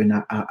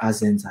ey'ntweni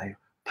azenzayo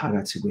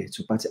phakathi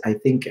kwethu, but I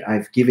think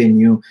I've given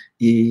you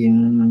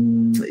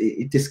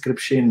a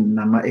description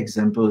nama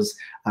examples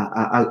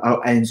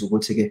ayenza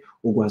ukuthi-ke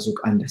ukwazi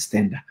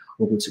uku-understanda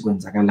ukuthi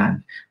kwenzakalani.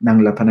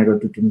 Nangilaphana-ke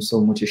Dube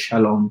Msomi uthi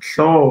shalom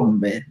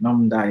Mhlombe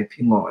nomndayi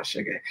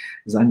Phingoshe-ke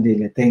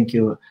Zandile. Thank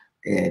you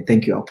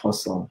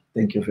Apostle,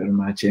 thank you very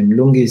much.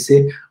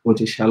 Mlungisi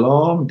uthi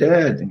shalom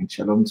Dad,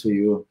 shalom to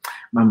you.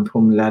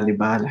 Mamphumlali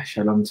Bala,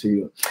 shalom to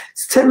you.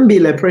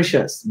 Sithembile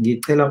Precious,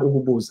 ngicela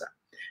ukubuza,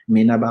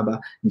 mina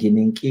baba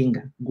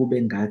nginenkinga,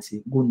 kube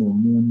ngathi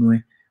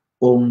kunomunwe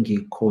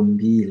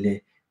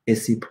ongikhombile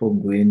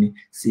esiphongweni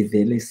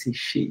sivele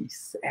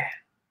sishise.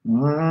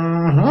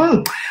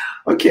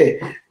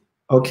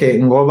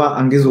 Okay, ngoba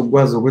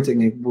angizokwazi ukuthi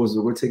ngikubuze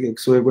ukuthi-ke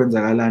kusuke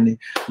kwenzakalani.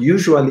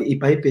 Usually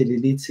iBhayibheli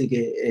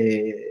lithi-ke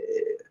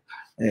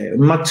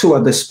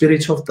makuthiwa the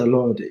spirit of the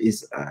Lord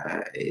is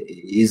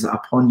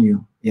upon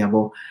you,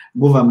 yabo.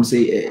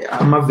 Kuvamise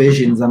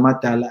ama-versions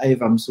amadala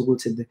ayivamise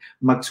ukuthi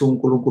makuthiwa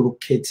uNkulunkulu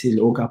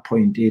ukukhethile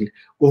okappointile,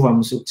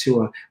 kuvamise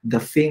ukuthiwa the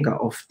finger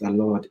of the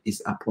Lord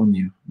is upon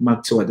you.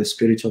 Makuthiwa the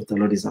spirit of the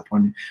Lord is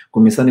upon you,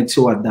 kumisane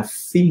kuthiwa the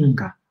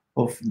finger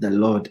of the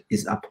Lord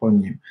is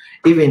upon you.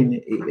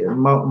 Even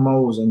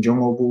mawuzwa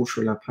njengoba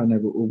usho laphana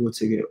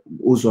ukuthi-ke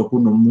uzwa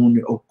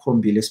kunomunye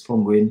okukhombile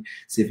esiphongweni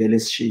sivele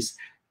sishisa,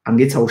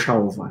 angithi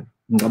awushawa uvalo.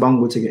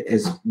 Ngicabanga ukuthi-ke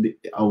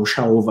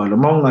awushawa uvalo.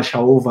 Uma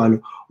ungashawa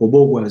uvalo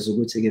ubokwazi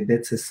ukuthi-ke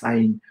that's a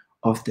sign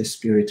of the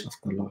spirit of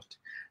the Lord.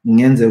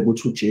 Ngenzeka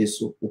ukuthi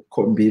uJesu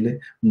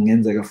ukukhombile,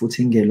 ngenzeka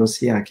futhi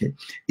ingelosi yakhe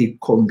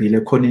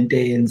ikukhombile khona into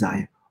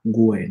eyenzayo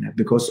kuwena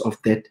because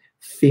of that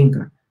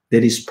finger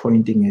that is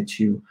pointing at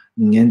you.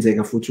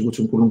 Ngenzeka futhi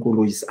ukuthi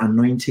uNkulunkulu is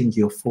anointing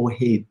your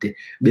forehead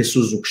bese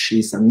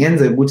uzukushisa.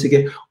 Ngenzeka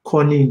ukuthi-ke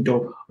khona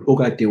into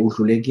okade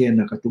udlule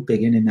kuyena kade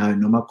ubhekene nayo,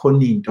 noma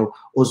khona into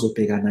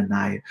ozobhekana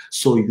nayo,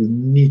 so you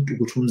need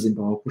ukuthi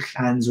umzimba wakho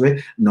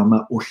uhlanzwe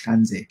noma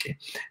uhlanzeke.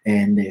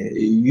 And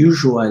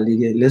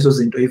usually-ke lezo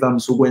zinto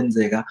ivamise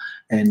ukwenzeka,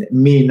 and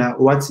mina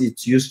what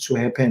it used to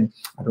happen,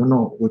 I don't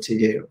know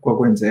ukuthi-ke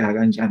kwakwenzeka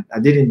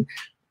kanjani.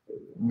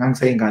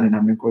 Ngangisayingane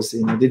nami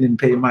enkosini, I didn't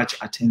pay much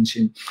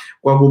attention.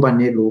 Kwakuba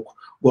nelokhu,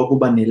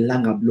 kwakuba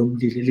nelanga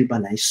lomlilo liba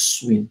la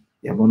esiswini,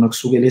 yabona,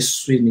 kusukela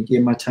esiswini kuye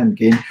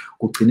emathandeni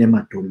kugcine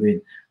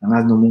emadolweni.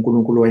 Angazi noma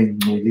uNkulunkulu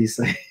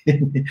wayengcwelisa.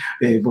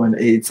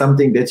 Uyayibona, it's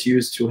something that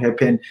used to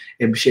happen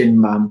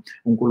ebusheni bami.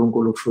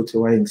 uNkulunkulu kushuthi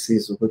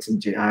wayengisiza ukuthi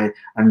nje hayi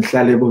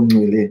angihlale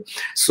bongcweleni.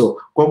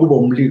 So kwakuba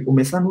umlilo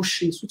umesana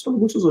ushisa, uthola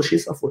ukuthi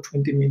uzoshisa for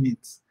 20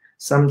 minutes.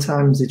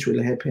 Sometimes it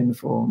will happen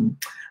for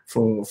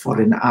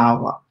an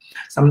hour.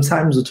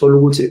 Sometimes uthola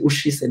ukuthi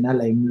ushise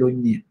nala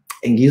emlonyeni.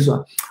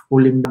 Engizwa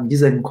ulimi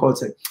ngize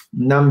ngikhothe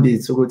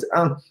mnambithi ukuthi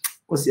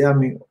Nkosi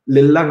yami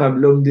lelanga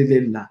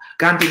lomlilo la,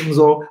 kanti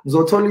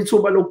ngizothola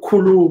ithuba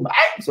lokukhuluma.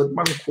 Ngizothi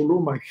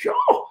mangikhuluma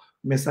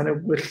mesane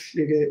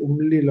kwehlike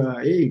umlilo,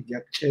 hey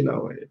ngiyakutshela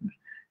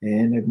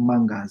wena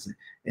kumangaze.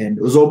 And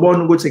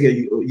uzobona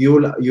ukuthi-ke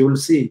you'll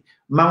see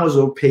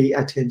manguzopay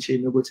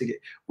attention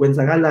ukuthi-ke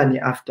kwenzakalani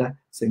after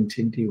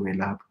sengithintiwe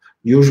lapho.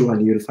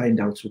 Usually you'll find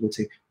out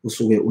ukuthi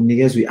usuke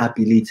unikezwe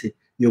i-ability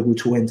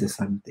yokuthi wenze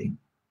something.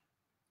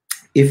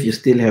 If you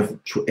still have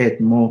to add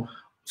more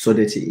so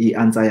that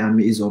i-answer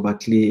yami izoba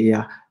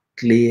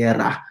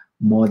clearer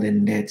more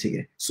than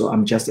that. So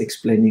I'm just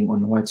explaining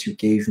on what you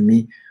gave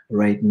me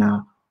right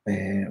now.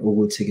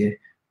 Ukuthi-ke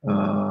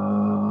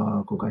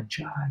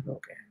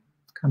kukanjalo-ke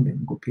kambe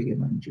ngikuphike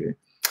manje.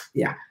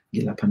 Yeah,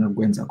 ngilaphana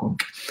kwenza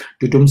konke.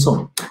 Dube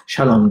Msomi,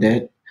 shalom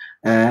Dad.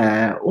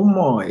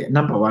 Umoya,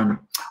 number one,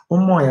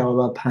 umoya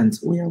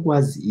wabaphansi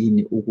uyakwazi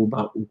yini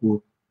ukuba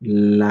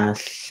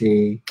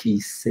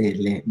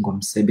ukulahlekisele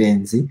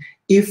ngomsebenzi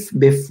if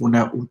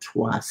befuna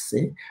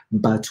uthwase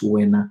but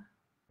wena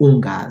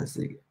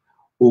ungazi,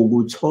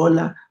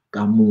 ukuthola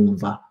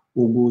kamuva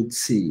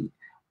ukuthi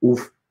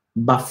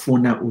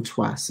bafuna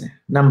uthwase?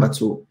 Number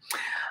two,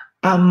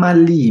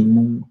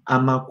 Amalimu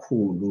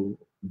amakhulu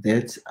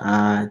that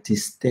are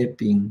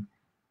disturbing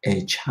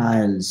a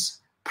child's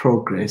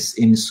progress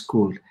in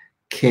school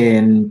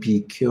can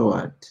be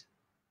cured.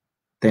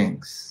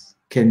 Thanks.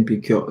 Can be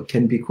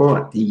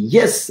cured.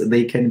 Yes,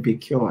 they can be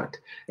cured.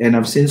 And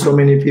I've seen so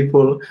many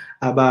people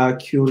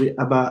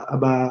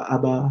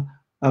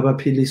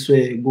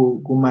abaphiliswe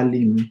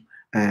kumalimu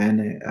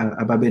and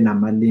ababe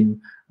namalimu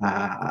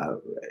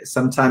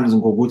sometimes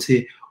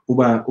ngokuthi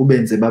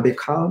ubenze babe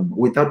calm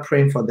without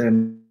praying for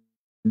them,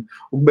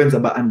 ukubenza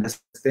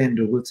ba-understand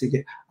ukuthi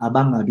ke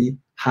abangabi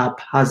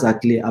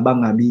haphazardly,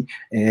 abangabi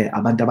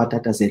abantu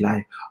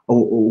abatatazelayo,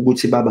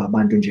 ukuthi baba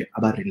abantu nje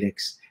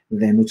aba-relax.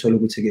 Then uthole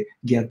ukuthi ke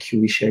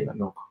kuyakhisheka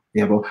lokho,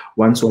 yabo.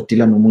 Once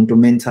wadila nomuntu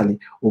mentally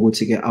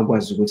ukuthi ke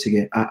akwazi ukuthi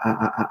ke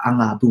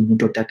angabi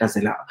umuntu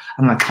otatazela,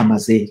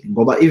 angaxhamazeli,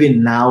 ngoba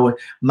even nawe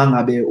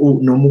mangabe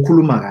noma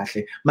ukhuluma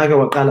kahle make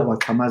waqala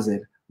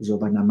waxhamazela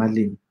uzoba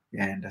namalimi.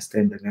 Yeah, I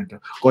understand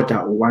that.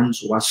 Kodwa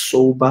once was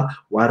sober,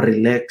 was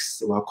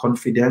relaxed, was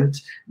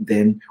confident,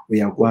 then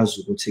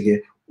uyakwazi ukuthi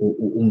ke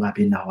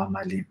ungabi nawo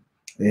amalimi.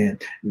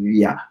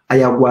 Yeah,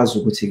 ayakwazi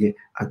ukuthi ke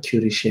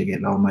akhurisheke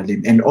lawo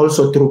malimi. And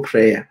also through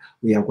prayer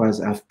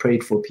uyakwazi. I've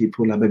prayed for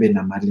people ababe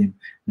namalimi,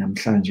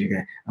 namhlanje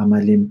ke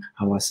amalimi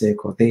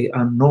awasekho, they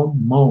are no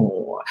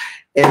more.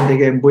 And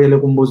ke ngibuyele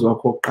kumbuzo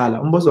wakho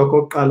oqala. Umbuzo wakho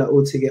oqala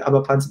uthi ke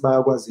abaphansi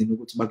bayakwazini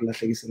ukuthi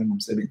bakulahlekisele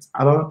ngomsebenzi.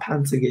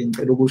 Abaphansi ke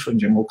ngicela ukusho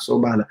nje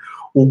ngokusobala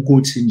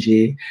ukuthi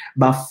nje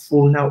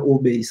bafuna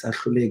ube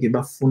isahluleke,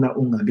 bafuna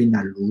ungabi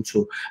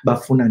nalutho,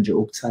 bafuna nje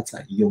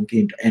ukuthatha yonke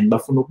into and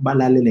bafuna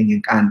ukubalalele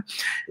ngenkani.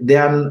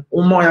 Then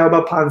umoya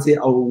wabaphansi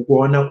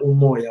awukona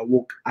umoya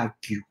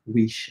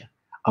woku-arguisha,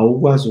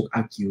 awukwazi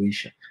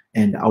uku-arguisha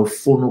and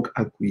awufuna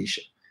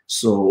uku-arguisha.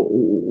 So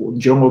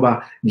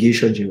njengoba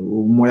ngisho nje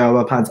umoya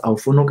wabaphansi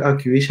awufuna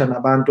uku-arguisha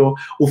nabantu,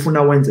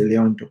 ufuna wenze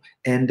leyo nto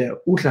and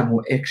udla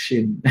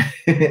ngo-action.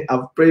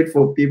 I've prayed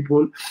for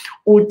people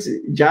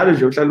uthi njalo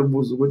nje uhlala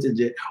ubuza ukuthi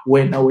nje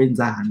wena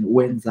wenzani,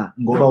 wenza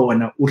ngoba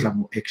wona udla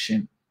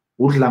ngo-action,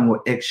 udla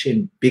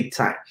ngo-action big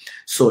time.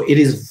 So it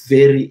is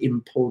very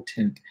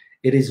important,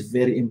 it is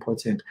very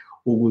important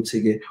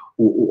ukuthi ke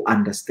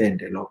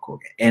understand lokho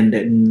ke.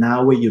 And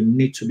now you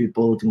need to be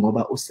bold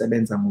ngoba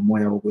usebenza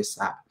ngomoya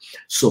wokwesaba.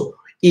 So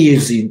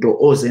izinto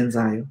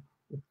ozenzayo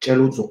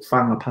ukutshela ukuthi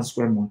uzokufaka ngaphansi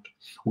kwemoto,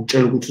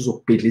 ukutshela ukuthi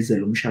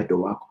uzokubhidlizela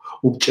umshado wakho,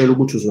 ukutshela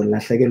ukuthi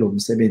uzolahlekelwa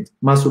umsebenzi.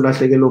 Mase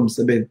ulahlekelwa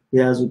umsebenzi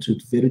uyazi ukuthi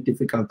it's very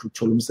difficult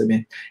ukuthola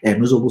umsebenzi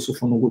and uzobe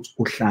usufuna ukuthi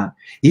uhlabe.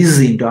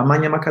 Izinto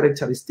amanye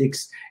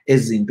ama-characteristics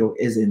ezinto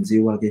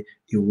ezenziwa ke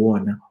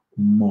iwona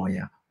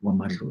umoya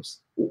wamadlozi.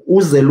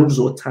 Uzele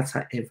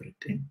ukuzothatha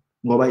everything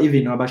ngoba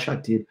even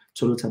abashadile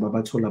thola ukuthi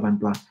ababathola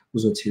abantwana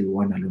uzothi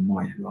iwona lo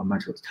moya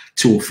wamadlozi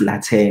thi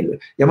uflathelwe.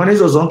 Yabona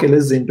izo zonke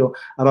lezi zinto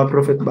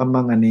abaprofeti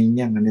bamanga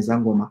nezinyanga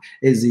nezangoma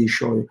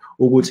ezishoyo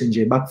ukuthi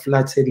nje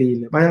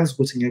bakuflathelile, bayazi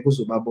ukuthi ngeke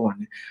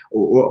uzobabone.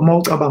 Uma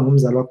ucabanga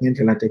umzali wakho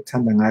ngendlela ade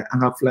kuthanda ngayo,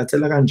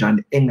 angakuflathela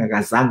kanjani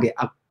engakazange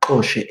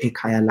akuxoshe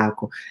ekhaya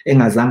lakho,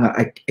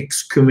 engazange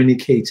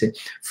excommunicate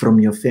from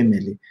your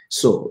family.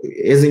 So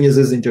ezinye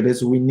zezinto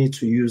lezi we need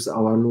to use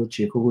our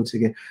logic ukuthi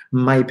ke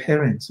my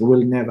parents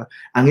will never,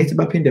 angithi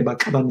baphinde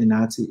baxabane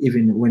nathi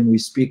even when we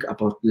speak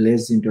about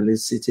lezi zinto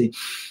lesithi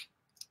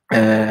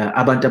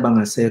abantu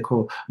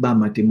abangasekho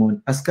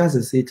bamadimoni.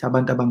 Asikaze sithi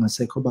abantu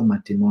abangasekho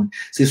bamadimoni,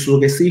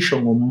 sisuke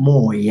sisho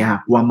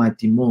ngomoya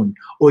wamadimoni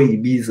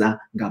oyibiza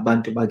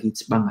ngabantu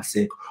bakithi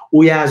bangasekho.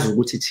 Uyazi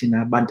ukuthi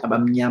thina abantu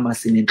abamnyama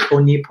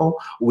sinenhlonipho,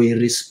 we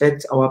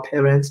respect our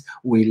parents,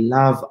 we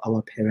love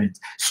our parents.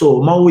 So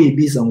uma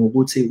uyibiza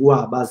ngokuthi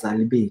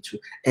kwabazali bethu,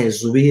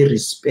 as we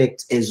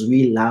respect, as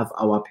we love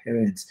our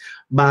parents,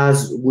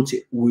 bazi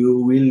ukuthi we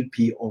will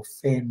be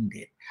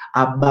offended.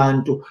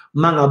 Abantu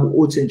mangabe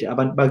uthi nje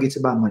abantu bakithi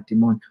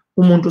bamadimoni,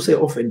 umuntu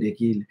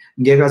use-offendekile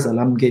ngeke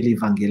azalamukela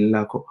ivangeli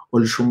lakho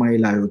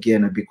olishumayelayo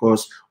kuyena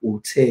because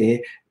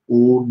uthe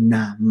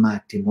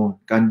unamadimoni.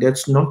 And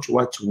that's not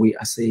what we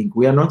are saying.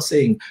 We are not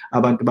saying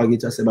abantu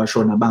bakithi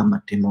asebashona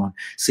bamadimoni.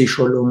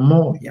 Sisho lo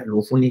moya lo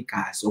ofuna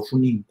igazi,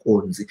 ofuna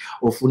inkonzi,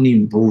 ofuna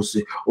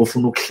imbuzi,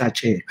 ofuna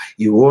ukuhlatshelwa,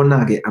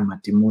 iwona ke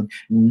amadimoni,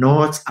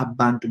 not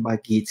abantu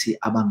bakithi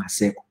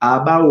abangasekho.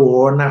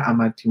 Abawona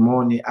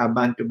amadimoni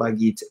abantu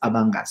bakithi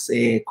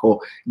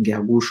abangasekho.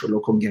 Ngiyakusho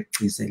lokho,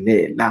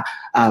 ngiyakugcizelela.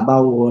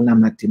 Abawona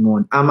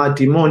amadimoni.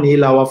 Amadimoni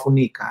ilawa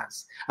afuna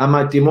igazi,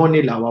 amadimoni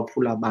ilawa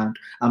aphula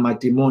abantu,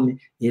 amadimoni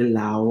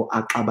ilawo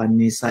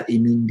axabanisa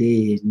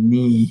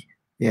imindeni.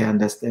 Yeah,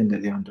 understand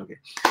leyo nto ke.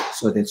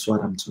 So that's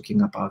what I'm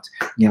talking about.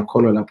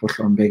 Ngiyakholwa lapho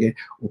Hlombeke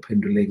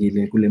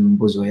uphendulekile kule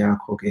mibuzo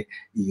yakho ke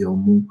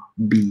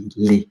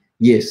yomubili.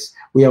 Yes,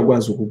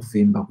 uyakwazi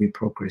ukuvimba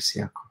kwi-progress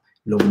yakho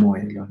lo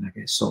moya lona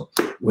ke. So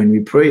when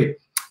we pray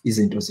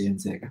izinto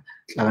ziyenzeka.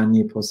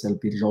 Hlakanipho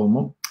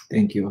Selbidlomo.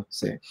 Thank you,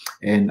 sir.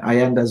 And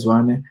Ayanda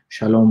Suoane,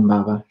 shalom,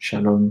 Baba,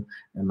 shalom,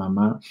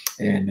 Mama.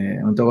 And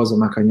Ntokozo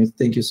Makhanyusi,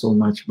 thank you so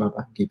much,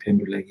 Baba.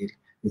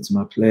 It's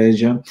my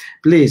pleasure.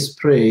 Please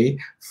pray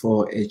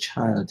for a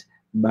child,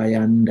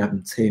 Bayanda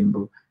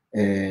Mthembu.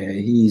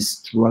 He is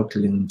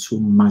struggling too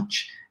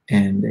much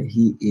and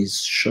he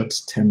is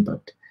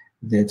short-tempered.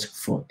 That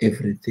for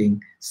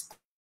everything, stay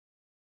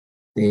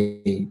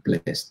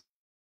blessed.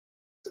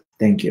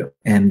 Thank you.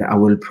 And I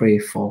will pray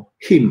for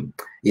him.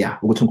 Yeah,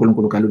 ukuthi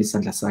uNkulunkulu kalule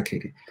isandla sakhe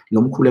ke.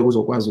 Lo mkhuleko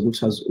uzokwazi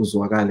ukuthi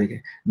uzwakale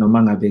ke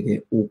noma ngabe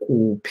ke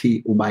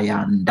ukuphi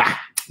ubayanda.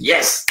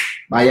 Yes.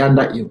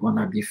 Bayanda, you're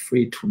gonna be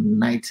free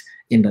tonight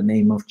in the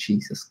name of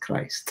Jesus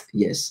Christ.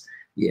 Yes.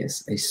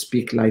 Yes, I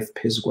speak life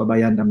phezu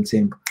kwabayanda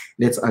mthembu.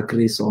 Let's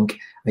agree sonke.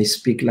 I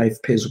speak life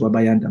phezu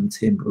kwabayanda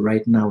mthembu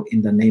right now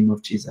in the name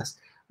of Jesus.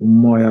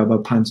 Umoya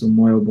wabaphansi,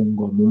 umoya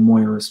wobungoma,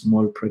 umoya wa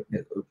small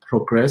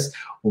progress,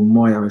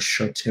 umoya wa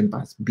short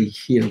tempers, be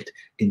healed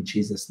in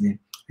Jesus' name.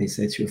 I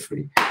set you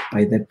free.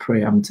 By that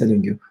prayer, I'm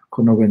telling you,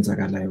 khona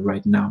okwenzakalayo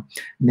right now.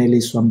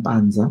 Neliswa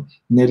Mpanza,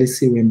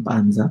 Nelisiwe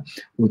Mpanza,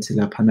 uthi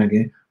laphana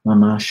ke,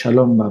 Mama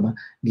Shalom Baba,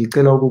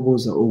 ngicela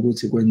ukubuza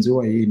ukuthi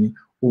kwenziwa yini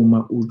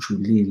uma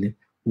ujulile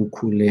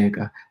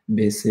ukhuleka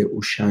bese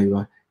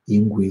ushaywa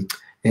ingwici.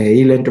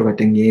 Ilento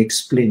kade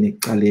ngiye-explain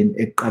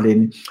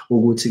ekuqaleni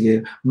ukuthi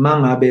ke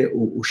mangabe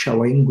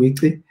ushawa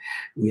ingwici,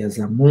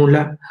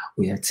 uyazamula,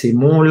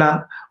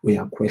 uyathimula,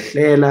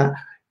 uyakhwehlela,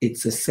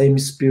 it's the same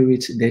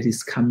spirit that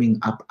is coming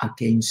up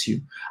against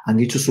you.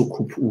 Angithi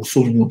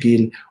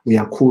usunyukile,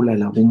 uyakhula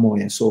la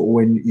kumoya. So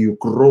when you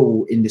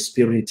grow in the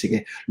spirit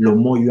ke lo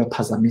moya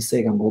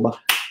uyaphazamiseka ngoba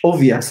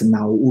obvious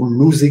now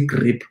lose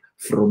grip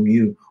from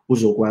you.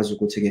 Uzokwazi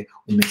ukuthi ke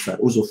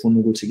uzofuna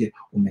ukuthi ke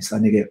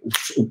umesane ke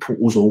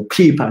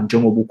uzokhipha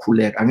njengoba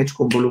ukhuleka. Angithi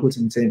khumbula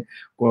ukuthi ngitheni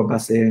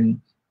ngoba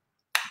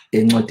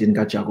encwadini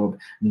kaJakobe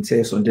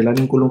ngithe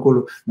sondelani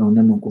uNkulunkulu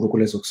nona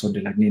noNkulunkulu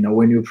ezokusondela kunina.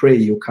 When you pray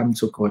you come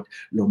to God,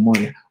 lo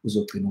moya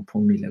uzogcina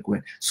uphumile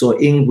kuwena. So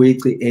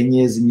ingwici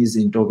enye ezinye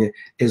izinto ke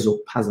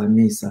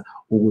ezokuphazamisa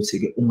ukuthi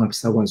ke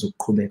ungabisakwazi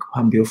ukuqhubeka.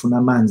 Uhambe uyofuna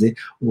amanzi,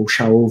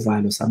 ushawa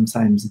uvalo,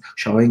 sometimes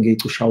ushawa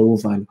ingwici, ushawa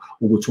uvalo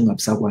ukuthi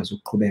ungabisakwazi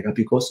ukuqhubeka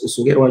because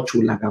usuke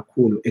wajula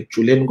kakhulu.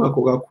 Ekujuleni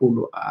kwakho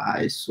kakhulu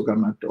suka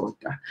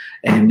madoda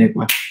and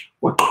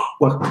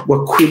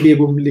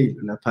wakhwibika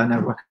umlilo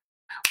laphana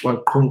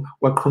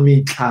waqhuma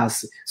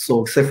iy'nhlasi.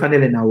 So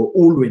sefanele nawe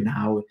ulwe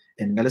nawe,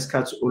 and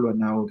ngalesikhathi ulwa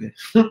nawe ke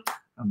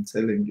I'm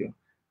telling you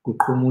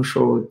kuqhuma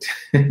ushoti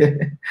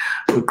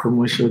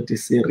uqhuma ushoti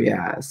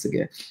serious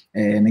ke.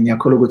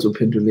 Ngiyakholwa ukuthi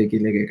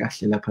uphendulekile ke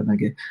kahle laphana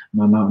ke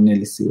Mama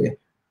uNelisiwe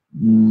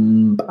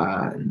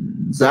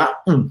Mpanza.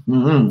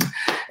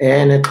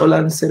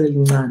 Nexolanisele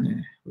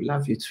lincane, we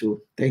love you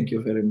too, thank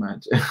you very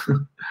much.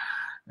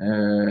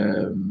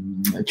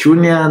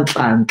 Junior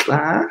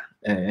Ntlantla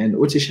and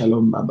uthi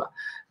Shalom Baba,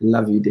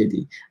 love you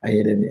daddy. I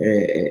had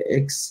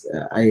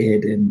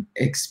an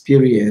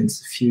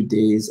experience a few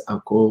days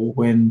ago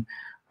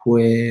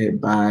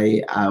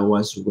whereby I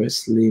was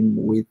wrestling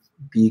with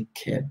big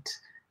cat,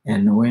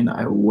 and when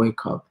I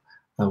woke up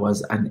I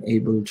was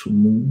unable to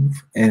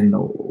move and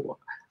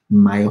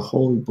my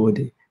whole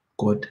body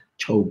got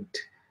choked,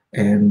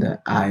 and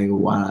I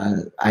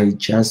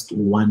just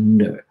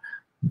wonder,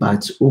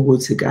 but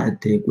ukuthi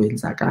kade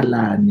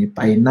kwenzakalani?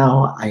 By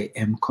now I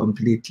am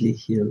completely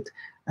healed.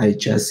 I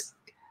just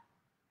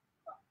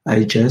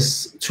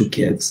to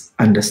get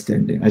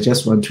understanding. I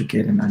just want to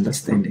get an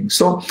understanding.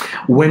 So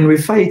when we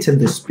fight in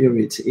the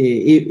spirit,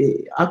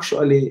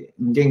 actually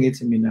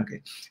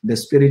the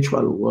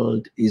spiritual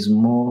world is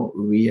more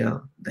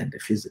real than the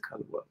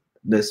physical world.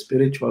 The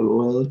spiritual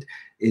world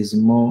is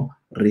more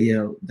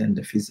real than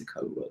the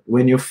physical world.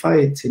 When you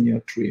fight in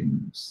your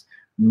dreams,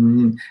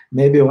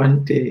 maybe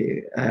one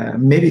day,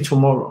 maybe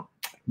tomorrow,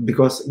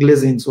 because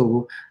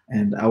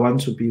and I want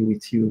to be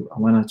with you. I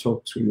want to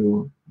talk to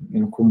you.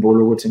 You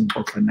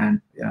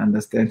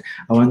understand?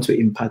 I want to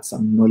impart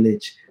some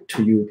knowledge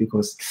to you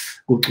because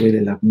I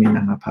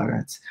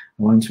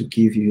want to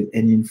give you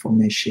any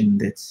information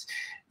that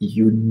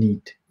you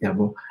need.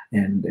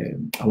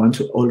 And I want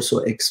to also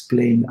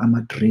explain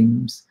my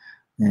dreams.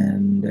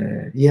 And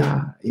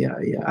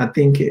I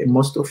think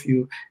most of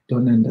you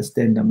don't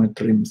understand my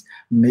dreams.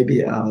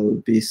 Maybe I'll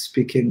be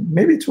speaking,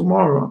 maybe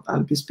tomorrow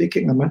I'll be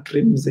speaking my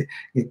dreams.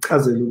 You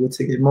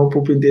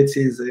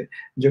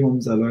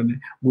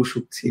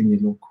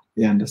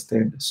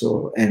understand?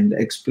 So, and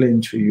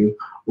explain to you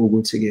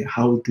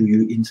how do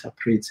you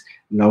interpret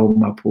lawo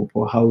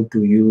maphupho, how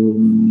do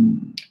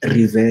you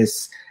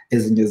reverse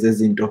ezinye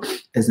zezinto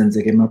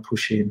ezenzeka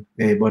emaphusheni,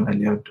 uyayibona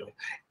leyo nto,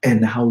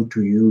 and how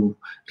do you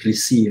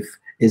receive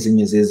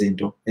ezinye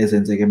zezinto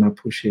ezenzeka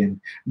emaphusheni,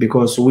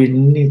 because we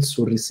need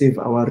to receive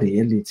our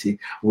reality.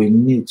 We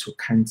need to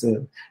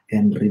cancel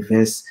and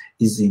reverse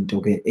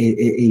izinto ke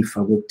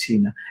ey'fakwe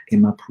kuthina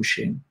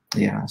emaphusheni.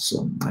 Yeah,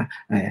 so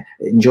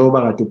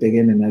njengoba kade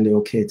ubhekene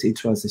naleyo khethe,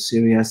 it was a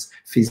serious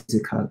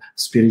physical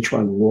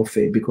spiritual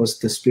warfare, because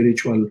the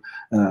spiritual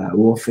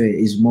warfare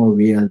is more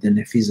real than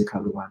the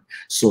physical one.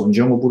 So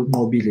njengoba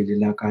ulinqobile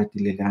lela kade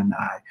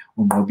lelana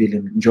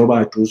unqobile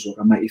njengoba kade uzwa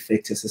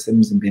ama-effects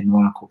esesemzimbeni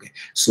wakho ke.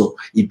 So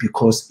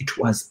because it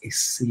was a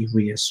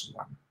serious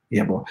one.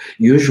 Yeah, but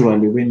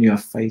usually when you are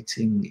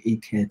fighting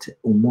ikhethe,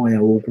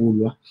 umoya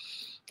wokulwa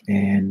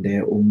and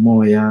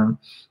umoya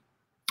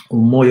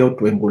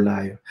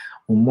odwengulayo,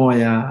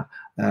 umoya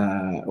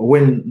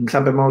when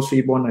mhlambe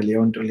mawusuyibona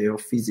leyo nto leyo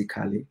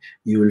physically,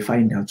 you will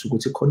find out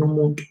ukuthi khona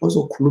umuntu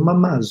ozokhuluma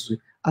amazwi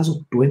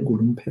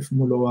azokudwengula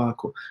umphefumulo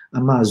wakho,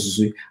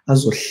 amazwi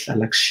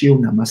azohlala kushiya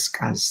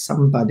unamaskazi.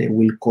 Somebody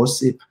will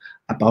gossip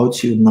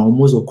about you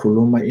noma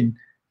uzokhuluma in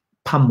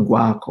phambi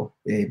kwakho.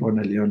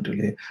 Uyayibona leyo nto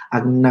leyo,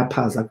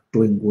 akunaphaza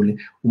akudwengule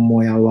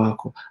umoya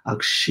wakho,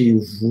 akushiye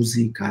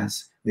uvuza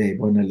igazi.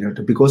 Uyayibona leyo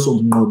nto, because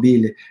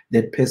unqobile,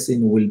 that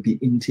person will be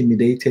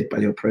intimidated by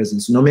your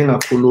presence. Noma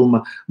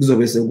engakhuluma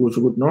kuzobe sekuthi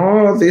ukuthi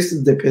no, this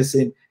is the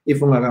person. If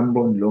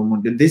ungakamboni lo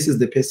muntu, this is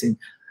the person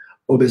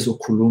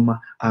obezokhuluma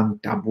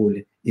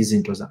amdabule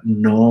izinto zakho.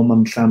 Noma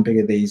mhlambe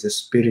ke there is a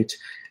spirit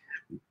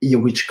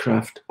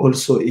ye-witchcraft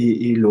also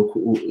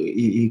ilokhu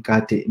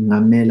ikade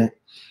ngamela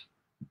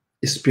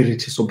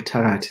ispirit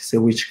sobuthakathi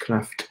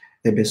se-witchcraft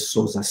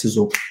ebesoza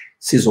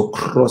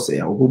sizo-cross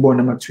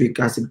ukubona makuthiwa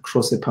ikasi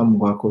li-cross phambi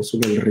kwakho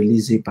suke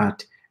li-release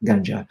ibhadi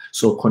kanjalo.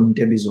 So khona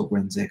into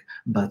ebizokwenzeka,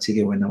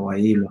 but-ke wena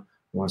wayilwa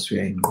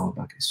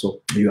wasuyayinqoba-ke.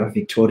 So you are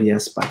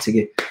victorious,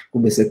 but-ke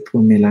kube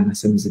sekuphumela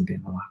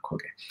nasemzimbeni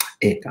wakho-ke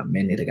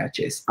egameni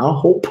likaJesu. I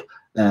hope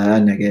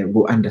nake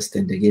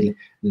ku-understandekile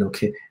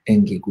lokho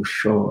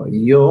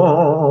engikushoyo.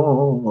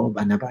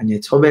 Bana banye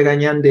thobeka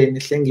nyandeni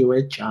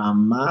hlengiwe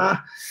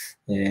jama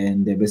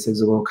and bese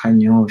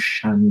kuzokhanya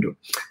oshando.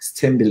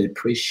 Sithembile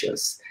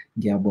Precious,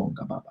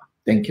 ngiyabonga baba,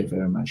 thank you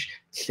very much.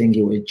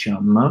 Hlengiwe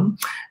jama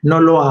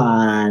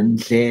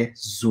Nolwandle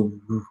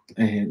Zulu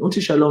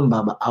uthi shalom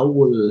baba, I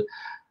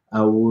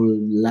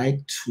would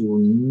like to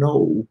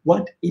know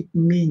what it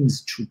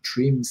means to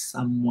dream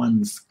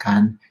someone's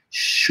gun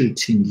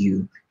shooting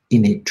you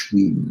in a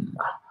dream.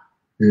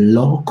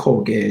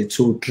 Lokho ke,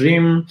 to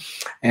dream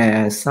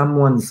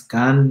someone's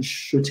gun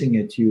shooting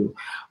at you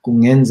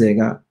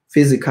kungenzeka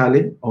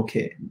physically.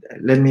 Okay,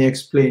 let me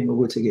explain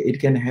ukuthi ke it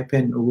can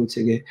happen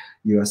ukuthi ke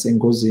you are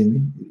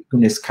sengozini,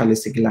 kunesikhali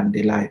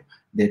sikulandelayo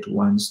that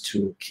wants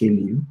to kill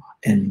you,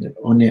 and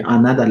on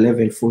another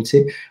level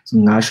futhi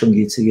ngisho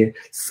ngithi ke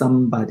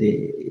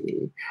somebody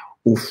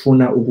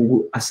ufuna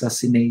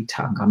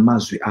uku-assassinate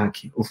ngamazwi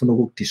akhe, ufuna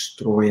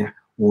ukudestroya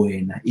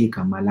wena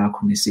igama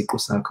lakho nesiqu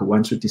sakho,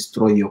 wants to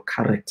destroy your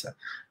character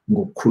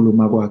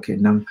ngokukhuluma kwakhe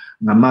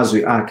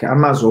ngamazwi akhe.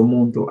 Amazwi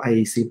omuntu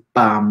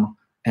ayisibhamu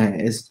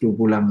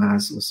esidubula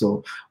ngazo.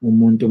 So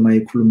umuntu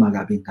mayikhuluma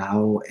kabi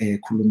ngawo,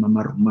 ekhuluma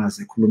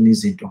amarumazi, ekhuluma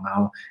izinto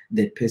ngawo,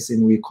 that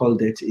person, we call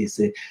that it's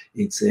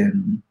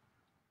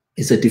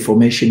a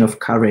deformation of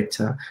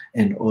character,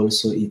 and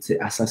also it's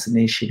an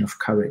assassination of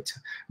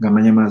character.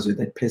 Ngamanye amazwi,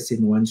 that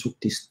person wants to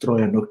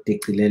destroy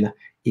nokudecilela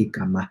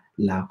igama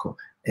lakho.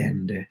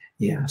 And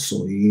yeah,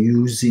 so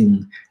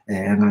using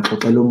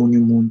ngaxoxela omunye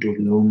umuntu,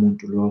 lo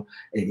muntu lo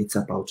it's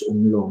about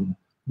umlomo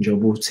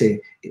njengoba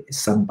uthe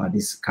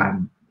somebody's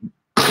gun.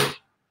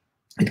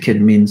 It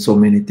can mean so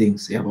many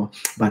things, yabo,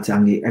 but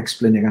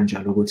angi-explain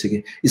kanjalo ukuthi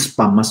ke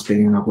isibhamu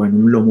masibheke ngakwena,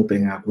 umlomo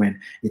ubheke ngakwena,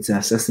 it's an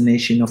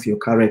assassination of your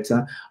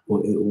character,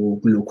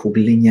 lokhu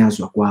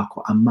ukulinyazwa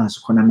kwakho,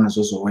 amazwi, khona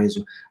amazwi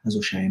ozowezwa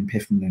azoshaya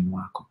emphefumulweni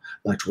wakho.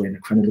 But wena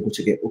kufanele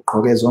ukuthi ke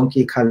ugqoke zonke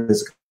ikhala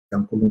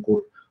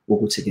zikaNkulunkulu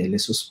ukuthi ke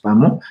leso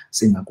sibhamu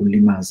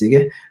singakulimazi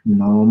ke,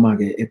 noma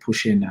ke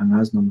ephusheni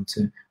angazi noma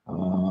uthi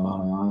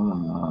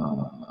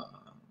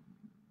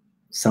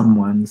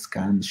someone's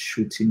gun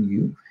shooting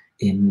you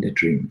in the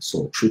dream.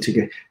 So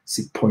shooting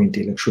point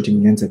like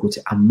shooting ngenze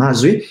ukuthi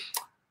amazwi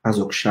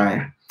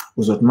azokushaya,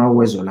 uzothi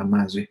mawezwa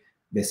lamazwi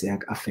bese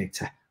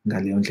yak-affecta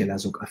ngaleyo ndlela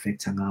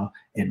azoku-affecta ngawo,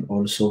 and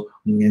also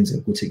ngenze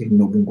ukuthi ke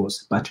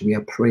kunobungozi. But we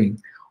are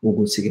praying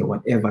ukuthi ke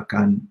whatever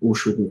gun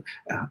usho,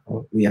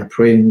 we are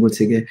praying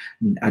ukuthi ke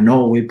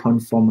no weapon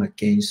formed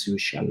against you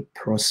shall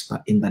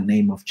prosper in the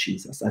name of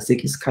Jesus.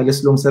 Asikho isikhali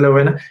esilungisele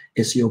wena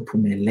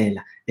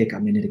esiyophumelela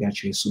egameni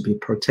likaJesu. Be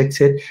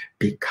protected,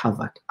 be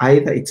covered.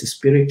 Either it's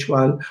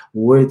spiritual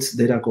words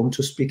that are going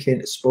to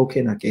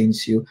spoken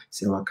against you,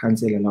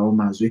 siyawakhansela lawo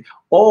mazwi,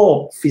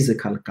 or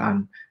physical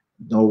gun.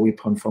 No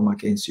weapon formed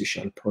against you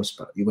shall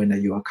prosper when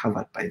you are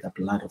covered by the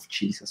blood of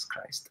Jesus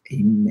Christ.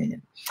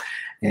 Amen.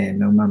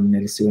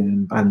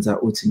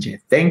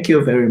 Thank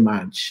you very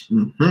much.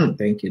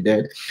 Thank you,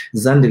 Dad.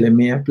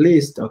 Zandilemia,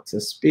 please, doctor,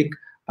 speak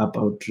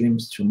about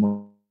dreams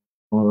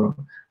tomorrow.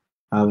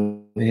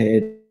 I've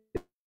had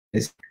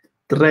a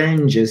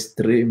strangest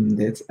dream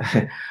that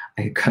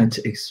I can't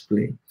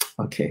explain.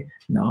 Okay,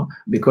 no,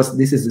 because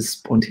this is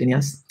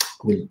spontaneous.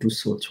 We'll do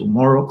so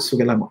tomorrow,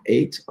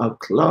 8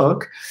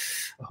 o'clock.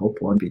 I hope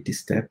I won't be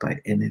disturbed by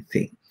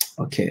anything.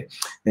 Okay,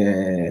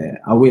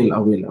 I will.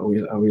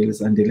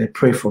 Zandile,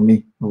 pray for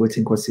me. I'm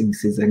waiting for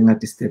things I'm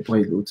not disturbed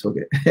by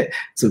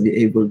to be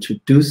able to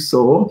do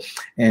so.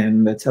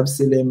 And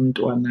Tapsilem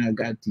Tuana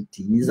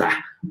Gatitiza.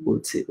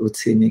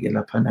 uthini ke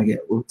laphana ke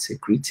uthi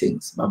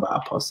greetings Baba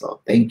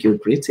Apostle. Thank you.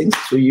 Greetings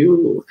to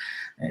you.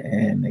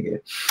 And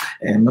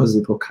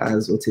Nozipho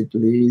Kaz uthi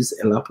please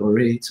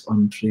elaborate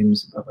on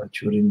dreams Baba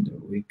during the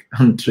week.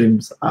 On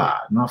dreams.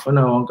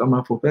 Nofuna wonke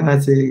amaphupho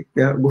engathi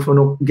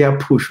kufuna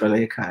kuyapushwa la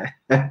ekhaya.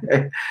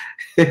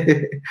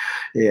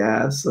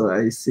 Yeah, so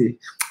I see.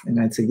 And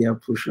I think no,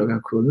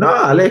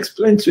 I'll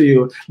explain to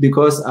you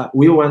because I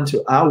want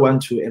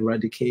to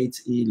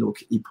eradicate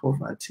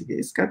poverty.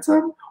 It's got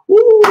some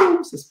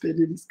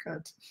suspended this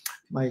cat.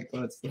 My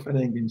God,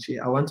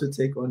 I want to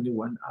take only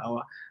 1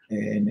 hour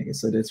and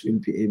so that we'll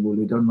be able.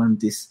 We don't want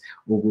this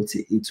God,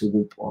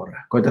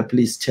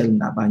 please tell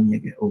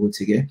Nabanye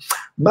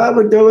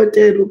Babu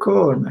Dote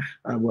Lukona.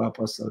 Abu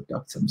Apostle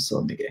Dr.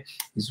 Msomi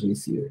is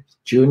with you.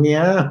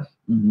 Junior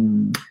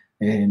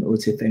and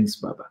Ote, thanks,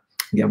 Baba.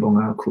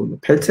 Ngiyabonga kakhulu.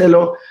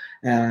 Petelo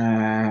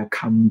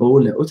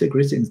Kambole, Ote,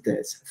 greetings,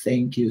 Dad.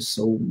 Thank you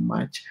so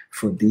much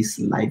for this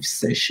live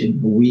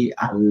session. We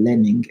are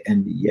learning,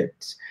 and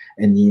yes,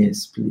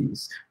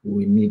 please,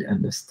 we need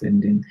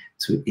understanding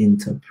to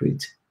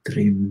interpret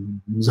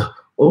dreams.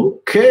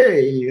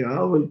 Okay,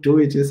 I will do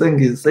it. You're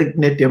saying it's like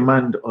net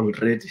demand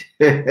already.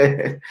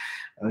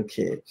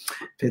 Okay,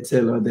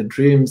 Petelo, the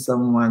dream,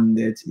 someone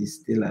that is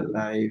still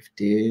alive,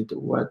 dead.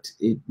 What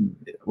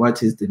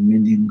is the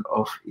meaning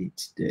of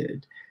it,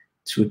 dead?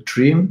 To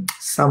dream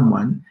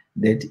someone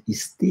that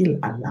is still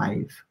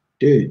alive,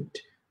 dead.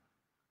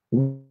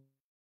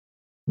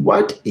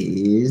 What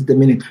is the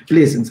meaning?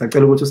 Please, we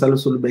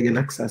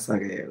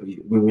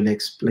will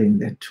explain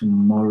that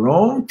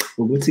tomorrow.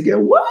 We're going to get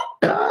what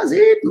does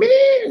it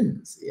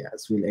mean?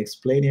 Yes, we'll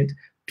explain it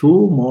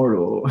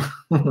tomorrow.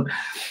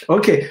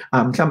 Okay,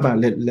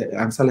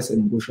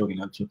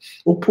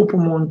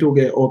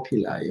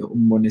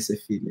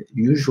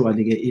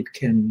 usually it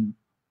can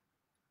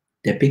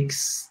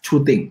depicts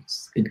two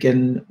things. It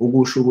can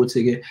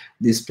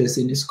this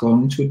person is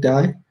going to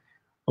die.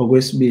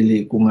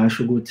 Okwesibili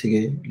kungasho ukuthi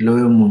ke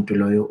loyo muntu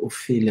loyo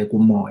ufile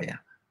kumoya.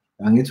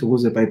 Angithi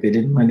ukuze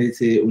eBhayibhelini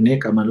malithi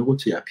unegama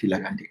lokuthi uyaphila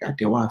kanti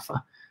kade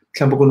wafa.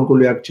 Mhlawumbe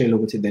uNkulunkulu uyakutshela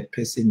ukuthi that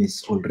person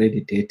is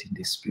already dead in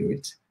the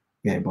spirit.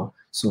 Yebo.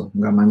 So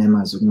ngamanye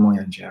amazwi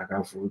kumoya nje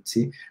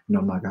akavuthi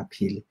noma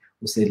akaphili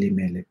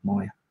uselimele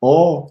kumoya.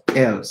 Or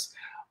else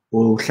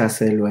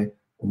uhlaselwe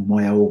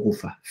umoya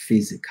wokufa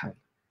physically.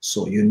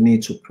 So you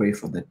need to pray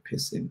for that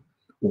person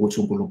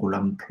ukuthi uNkulunkulu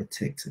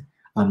amprotect,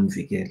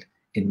 amvikele.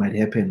 It might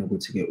happen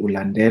ukuthi ke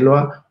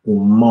ulandelwa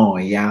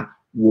umoya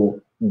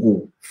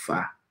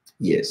wokufa.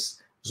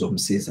 Yes,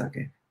 uzomsiza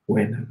ke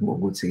wena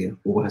ngokuthi ke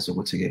ukwazi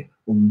ukuthi ke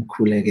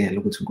umkhulekele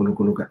ukuthi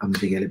uNkulunkulu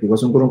amvikele,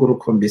 because uNkulunkulu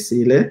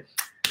ukhombisile.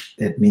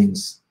 That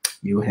means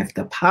you have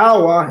the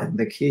power and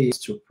the keys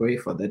to pray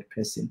for that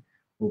person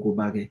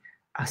ukuba ke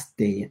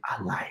stay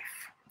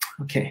alive.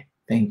 Okay.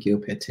 Thank you,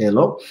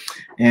 Petelo.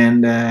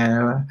 And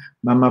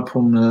Mama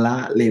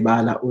Pumla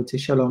Lebala Uti,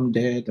 shalom,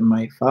 Dad,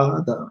 my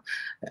father.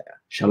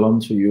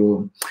 Shalom to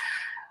you.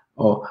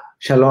 Oh,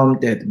 shalom,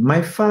 Dad.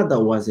 My father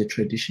was a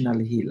traditional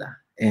healer,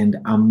 and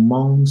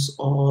amongst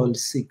all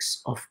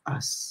 6 of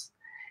us,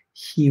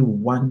 he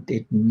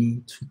wanted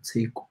me to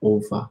take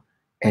over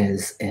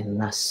as a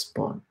last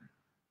born.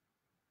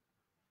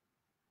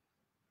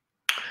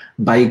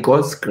 By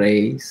God's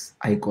grace,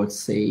 I got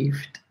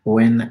saved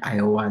when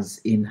I was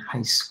in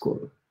high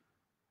school,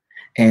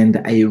 and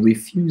I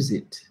refused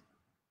it.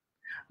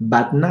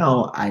 But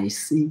now I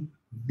see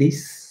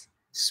this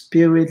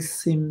spirit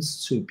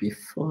seems to be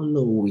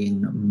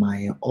following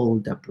my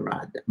older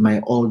brother, my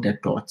older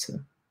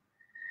daughter.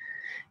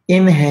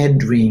 In her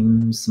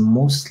dreams,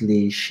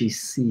 mostly she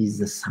sees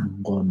the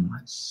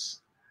sangomas,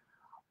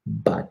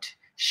 but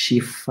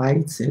she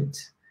fights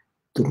it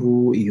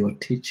through your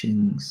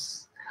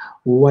teachings.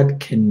 What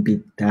can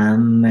be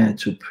done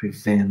to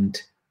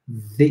prevent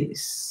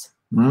this?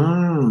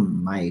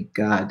 My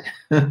God.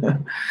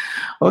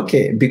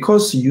 Okay,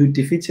 because you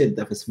defeated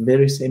the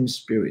very same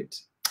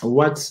spirit,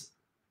 what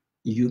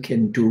you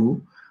can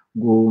do,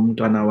 go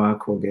mntwana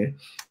wakho ke,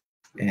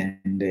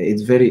 and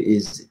it's very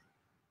easy,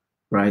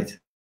 right?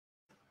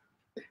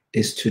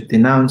 Is to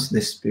denounce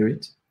the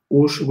spirit.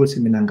 Usho ukuthi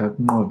mina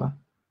ngakunqoba.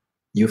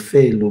 You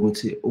fail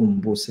ukuthi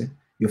ungibuse.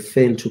 You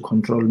fail to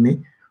control me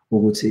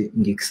ukuthi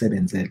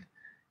ngikusebenzele.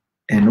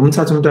 And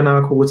umthatha umntwana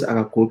wakho ukuthi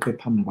akaguqe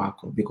phambi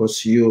kwakho,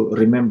 because you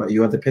remember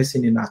you are the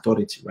person in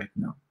authority right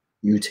now.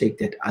 You take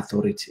that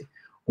authority.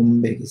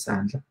 Umbeke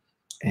isandla,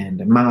 and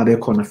mangabe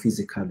khona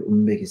physical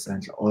umbeke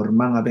isandla, or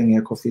mangabe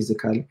ngekho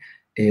physical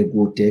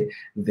kude,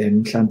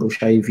 then mhlawumbe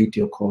ushaye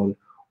video call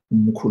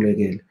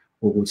umkhulekele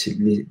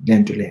ukuthi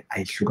lento le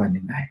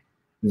ayihlukane naye.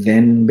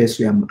 Then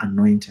bese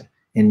uyam-anointa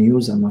and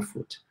use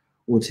amafutha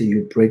uthi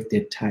you break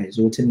the ties,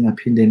 uthi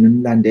ningaphinde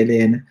nimlandele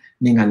yena,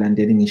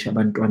 ningalandeli ngisho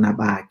abantwana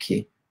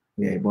bakhe.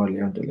 Uyayibona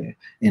leyo nto leyo,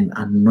 and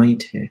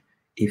anoint her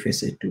if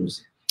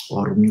eseduze,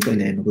 or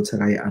umcelele ukuthi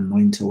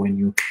akayi-anointe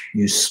when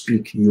you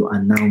speak, you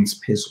announce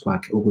phezu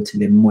kwakhe ukuthi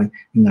le moya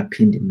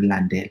ingaphinde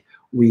imlandele,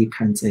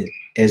 uyikhansele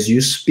as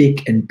you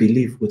speak and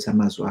believe ukuthi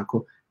amazwi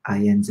akho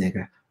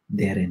ayenzeka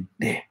there and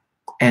there.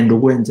 And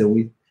ukwenze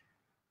with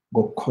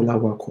ngokukholwa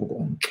kwakho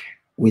konke,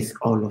 with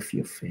all of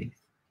your faith.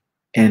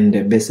 And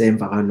bese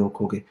emva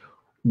kalokho ke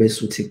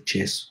bese uthi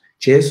kuJesu,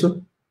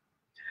 Jesu,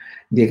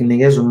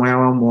 ngikunikeza umoya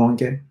wami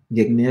wonke,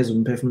 ngikunikeza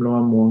umphefumulo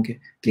wami wonke,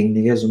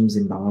 ngikunikeza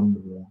umzimba wami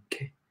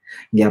wonke.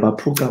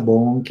 Ngiyabaphuca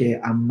bonke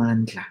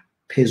amandla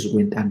phezu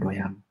kwentando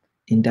yami.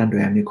 Intando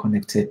yami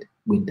connected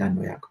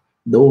kwintando yakho.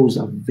 Those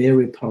are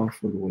very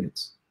powerful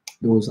words.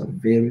 Those are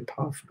very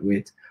powerful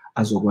words.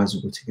 Azokwazi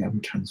ukuthi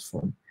ke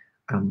transform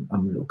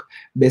look.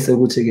 Bese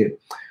ukuthi ke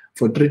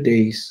for 3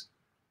 days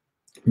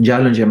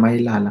njalo nje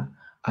mayilala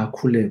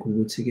akhuleke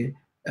ukuthi ke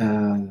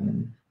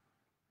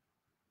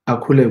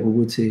akhuleke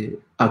ukuthi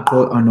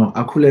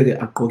akhuleke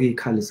aqoke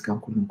ikhali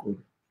zikaNkulunkulu.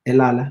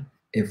 Elala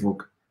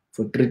evuka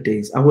for 3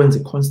 days.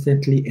 Akwenze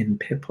constantly and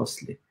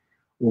purposely.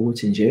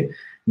 Ukuthi nje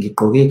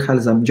ngiqoke ikhali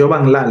zami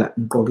njengoba ngilala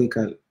ngiqoke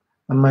ikhali.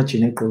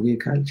 Imagine eqoke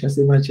ikhali. Just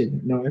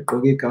imagine no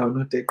eqoke ikhali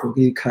not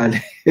eqoke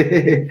ikhali.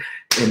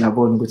 And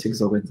abone ukuthi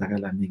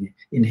kuzokwenzakalani ke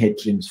in her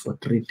dreams for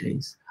 3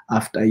 days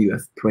after you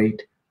have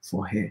prayed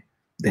for her.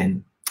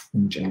 Then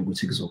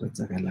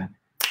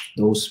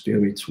those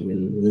spirits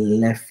will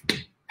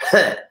left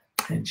her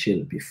and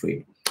she'll be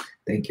free.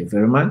 Thank you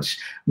very much.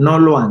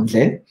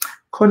 Nolwandle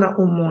khona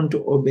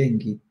umuntu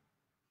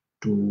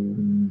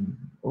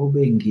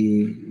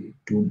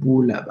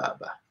obengidubula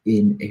baba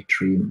in a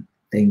dream.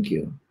 Thank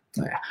you.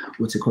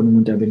 Uthi khona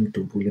umuntu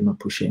abengidubula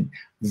emaphusheni.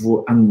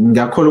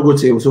 Ngiyakholwa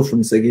ukuthi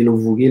usufunisekile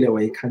uvukile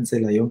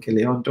wayikhansela yonke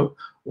leyo nto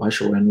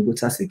washo wena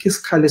ukuthi asikho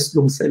isikhali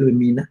esilungiselwe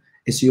mina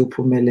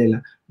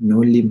esiyophumelela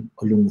nolimi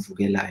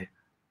olungivukelayo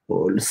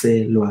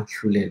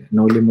selwahlulela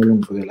nolimi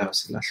olungivukelayo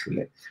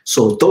selahlulela.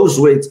 So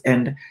those words,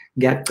 and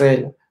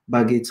ngiyacela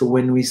bakithi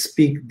when we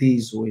speak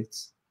these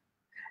words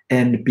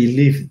and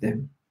believe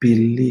them.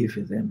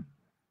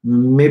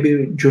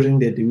 Maybe during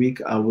the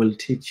week I will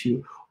teach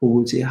you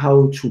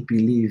how to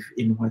believe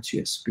in what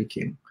you are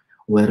speaking,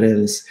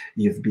 whereas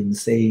you've been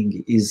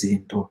saying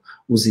izinto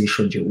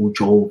uzisho nje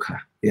ujoker.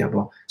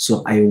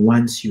 So I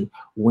want you,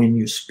 when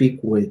you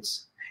speak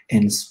words,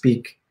 and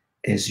speak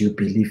as you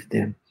believe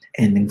them.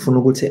 And ngifuna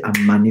ukuthi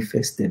I'm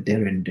manifested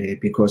there and there,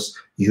 because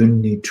you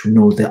need to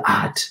know the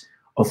art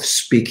of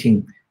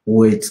speaking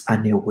words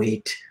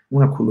unaweight.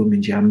 Ungakhulumi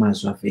nje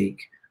amazwi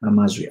avake,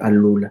 amazwi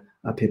alula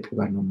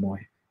aphephuka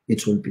nomoya.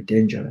 It will be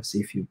dangerous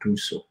if you do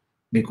so,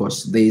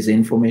 because there is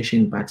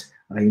information but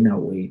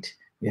ayinaweight.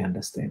 You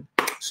understand?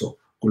 So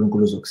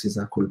uNkulunkulu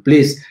uzokusiza kakhulu.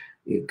 Please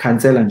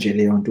cancel nje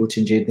leyo nto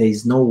uthi nje there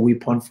is no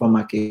weapon formed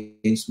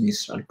against me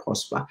shall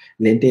prosper.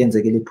 Lento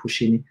eyenzekile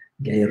ephushini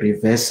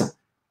ngiyayireversa,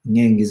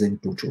 ngeke ngize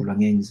ngidutshulwa,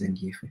 ngeke ngize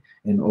ngife.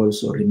 And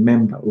also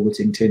remember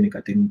ukuthi ngitheni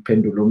kade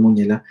ngiphendula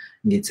omunye la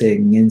ngithe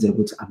ngenze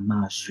ukuthi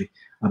amazwi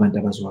abantu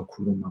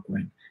abazowakhuluma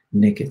kuwena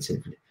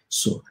negatively.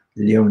 So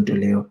leyo nto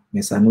leyo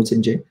ngesana uthi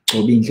nje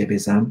coba indlebe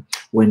zami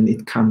when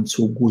it comes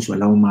to ukuzwa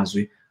lawo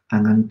mazwi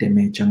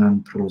angangidamage,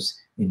 angangiprose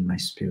in my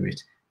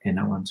spirit, and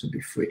I want to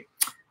be free.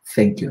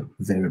 Thank you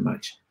very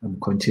much. I'm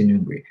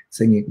continuing with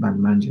sengikubani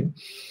manje.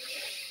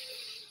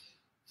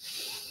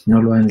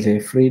 Nolwandle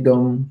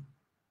freedom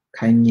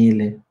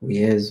khanyile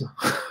uyezwa.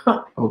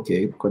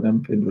 Okay, khona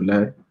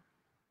mphendulayo.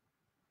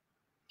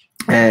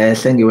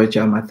 Hlengiwe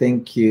Jama,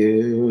 thank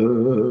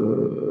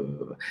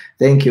you.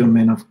 Thank you,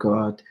 man of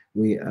God.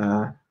 We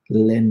are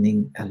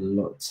learning a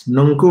lot.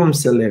 Nonkum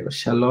Seleko,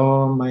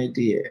 shalom, my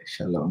dear.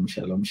 Shalom,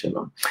 shalom,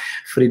 shalom.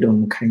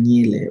 Freedom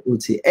khanyile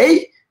uthi,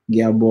 hey,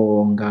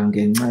 ngiyabonga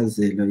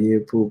ngencazelo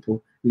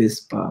yephupho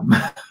lespam.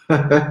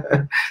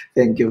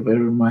 Thank you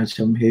very much.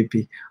 I'm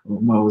happy.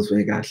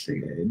 Mawuzwe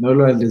kahle.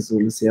 Nolwandle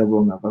Zulu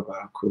siyabonga baba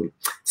kakhulu.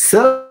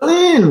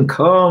 Celine,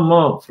 come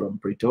up from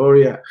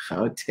Pretoria,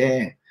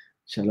 Gauteng.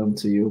 Shalom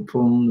to you,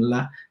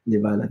 Pumla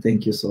Livala.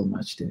 Thank you so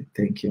much.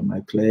 Thank you,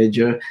 my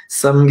pleasure.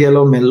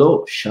 Samgelo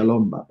Melo,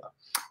 shalom baba.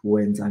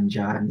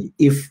 Wenzanjani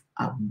if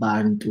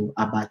abantu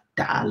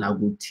abadala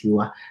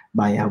kuthiwa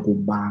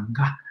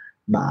bayakubanga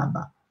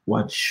baba,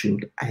 what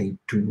should I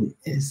do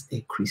as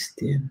a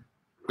Christian?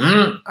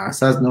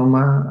 Asas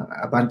noma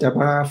abantu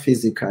aba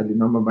physically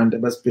noma abantu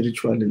aba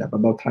spiritually laba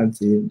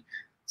baphansi.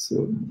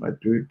 So what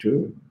do we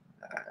do?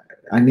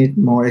 I need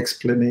more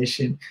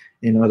explanation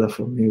in order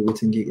for me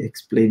to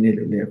explain it.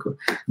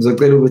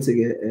 Ngizocela ukuthi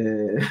ke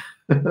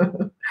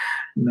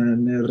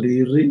na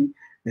Riri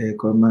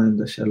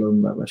Commander,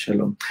 shalom baba,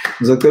 shalom.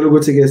 Ngizocela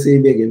ukuthi ke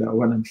siyibeke la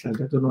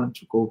namhlanje. I don't want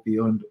to go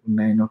beyond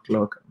 9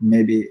 o'clock.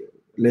 Maybe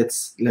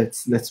let's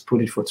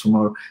put it for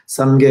tomorrow.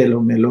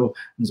 Samgelo Melo,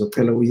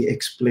 ngizocela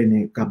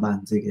uyi-explain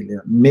kabanzi ke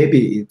le.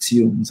 Maybe it's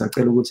you.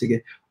 Ngizocela ukuthi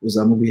ke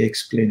uzama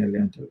ukuyi-explain le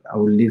nto. I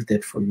will leave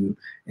that for you.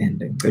 And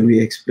ngicela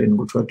uyi-explain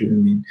ukuthi what do you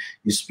mean?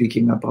 You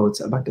speaking about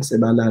abantu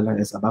asebalala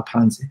as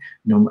abaphansi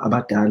noma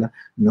abadala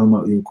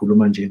noma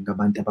uyikhuluma nje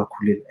ngabantu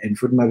abakhulile. And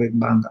futhi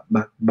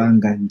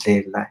banga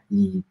ndlela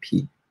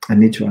yiphi? I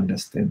need to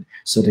understand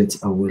so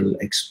that I will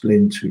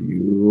explain to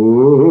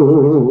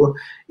you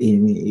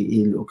in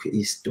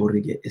a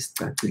story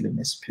esicacile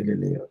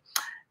nesipheleleyo.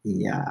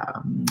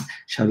 Yeah,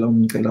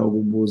 shalom. Ngicela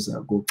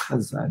ukubuza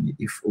kuchazani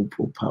if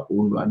uphupha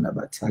ulwana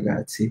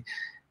bathakathi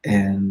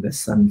and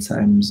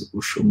sometimes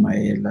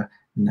ushumayela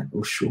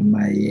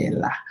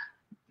ushumayela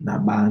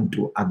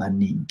nabantu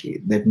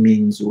abaningi. That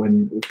means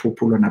when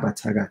uphuphulwa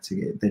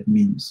nabathakathi, that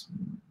means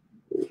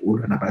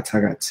ulwa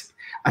nabathakathi,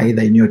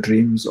 either in your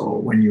dreams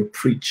or when you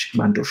preach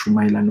bantu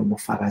oshumayela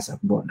nobufakazi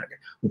akubona ke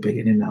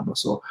ubhekene nabo.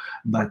 So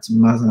but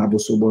maze ngabe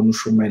usubona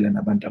ushumayela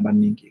nabantu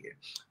abaningi ke,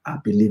 I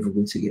believe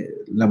ukuthi ke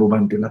labo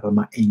bantu laba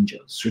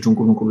ama-angels, shothi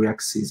uNkulunkulu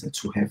uyakusiza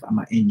to have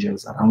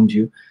ama-angels around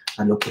you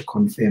alokhu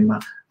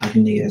confirma,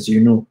 akunikeze, you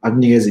know,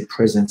 akunikeze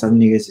presence,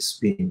 akunikeze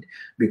isibindi,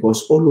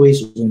 because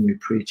always when we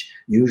preach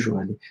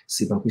usually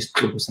siba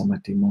kwisixuku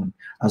samademon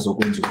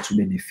azokwenza ukuthi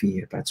ube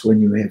ne-fear. But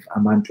when you have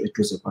abantu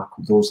eduze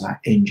kwakho, those are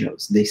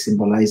angels, they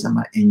symbolize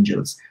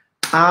ama-angels.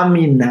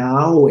 Ami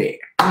nawe.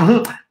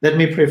 Let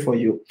me pray for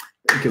you.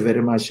 Thank you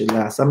very much,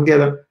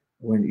 Samgela.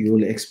 When you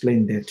will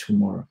explain that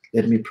tomorrow,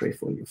 let me pray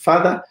for you.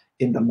 Father,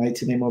 in the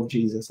mighty name of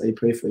Jesus, I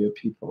pray for your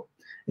people.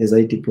 As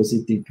I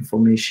deposit the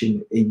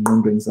information in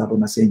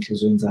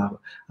Zabo,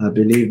 I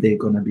believe they're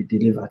going to be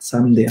delivered.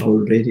 Some they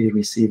already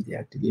received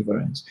their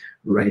deliverance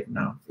right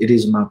now. It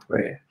is my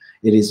prayer.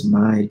 It is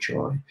my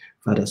joy,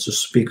 Father, to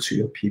speak to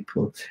your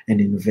people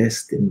and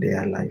invest in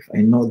their life.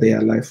 I know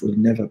their life will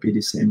never be the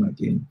same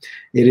again.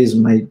 It is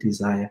my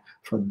desire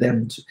for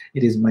them to,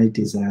 it is my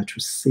desire to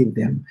see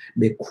them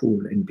be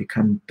cool and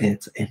become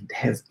better and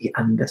have the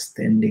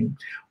understanding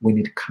when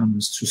it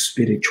comes to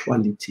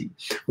spirituality,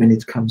 when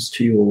it comes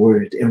to your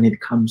word, and when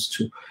it comes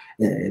to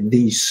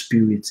these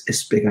spirits,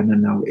 espegana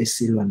now,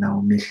 esilwa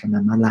now,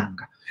 mehlana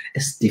malanga,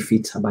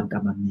 estifita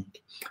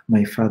abandamaniki.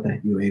 My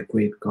Father, you are a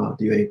great God.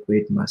 You are a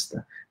great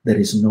Master. There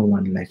is no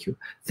one like you.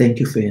 Thank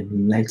you for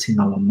enlightening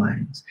our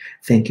minds.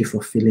 Thank you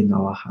for filling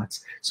our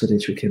hearts so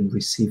that we can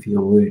receive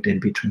your word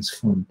and be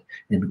transformed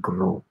and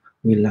grow.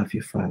 We love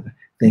you, Father.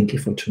 Thank you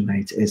for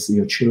tonight. As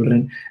your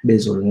children,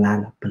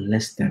 bezolala,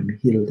 bless them,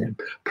 heal them,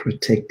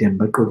 protect them.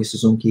 Bagqokise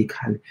zonke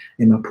ikhali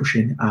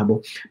emaphusheni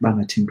abo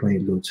bangathintwa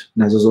yilutho.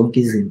 Nazo zonke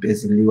izinto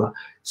eziliwa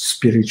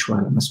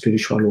spiritual,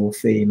 ama-spiritual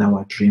warfare in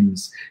our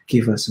dreams.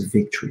 Give us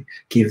victory.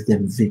 Give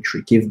them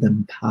victory. Give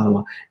them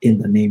power in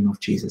the name of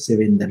Jesus.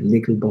 Even the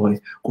little boy,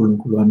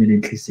 Nkulunkulu wami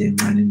nenhliziyo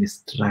encane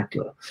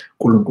ne-struggle.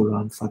 Nkulunkulu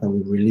wami, Father,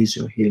 we release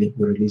your healing.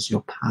 We release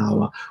your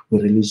power.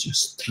 We release your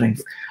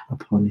strength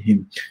upon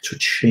him to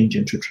change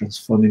and to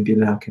transform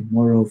impilo yakhe.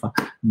 Moreover,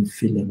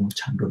 mfile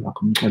ngothando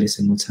lwakho,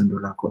 mxolise ngothando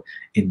lwakho.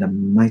 In the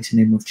mighty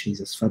name of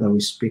Jesus, Father, we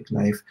speak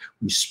life.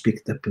 We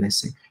speak the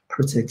blessing.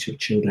 Protect your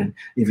children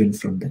even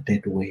from the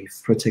dead wave.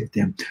 Protect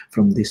them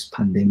from this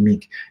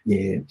pandemic.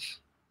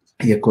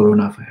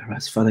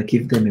 Coronavirus. Father,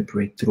 give them a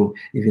breakthrough.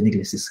 Even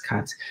Iglesias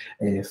cut.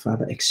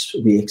 Father,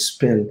 we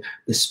expel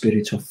the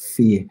spirit of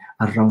fear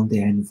around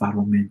their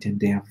environment and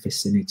their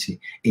vicinity.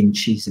 In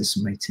Jesus'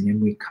 mighty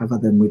name, we cover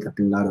them with the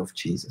blood of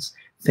Jesus.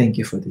 Thank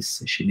you for this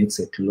session. It's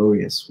a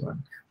glorious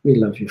one. We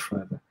love you,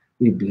 Father.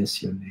 We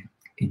bless your name.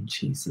 In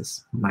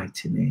Jesus'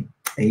 mighty name.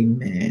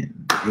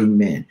 Amen.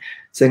 Amen.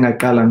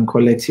 Sengaqala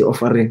collect your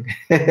offering.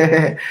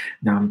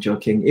 No, I'm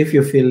joking. If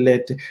you feel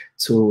led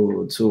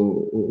to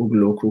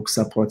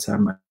support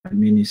our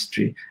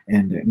ministry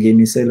and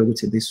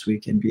this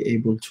week and be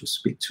able to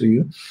speak to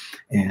you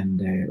and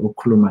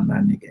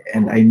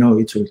and I know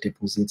it will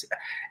deposit.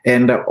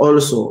 And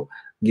also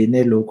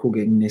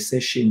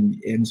session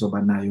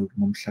engizoba nayo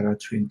ngomhla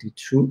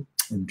ka-22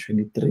 and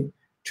 23,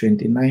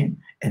 29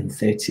 and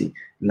 30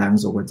 la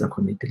ngizokwenza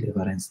khona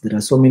deliverance. There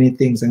are so many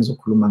things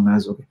engizokhuluma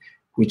ngazo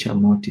which are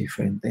more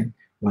different than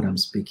what I'm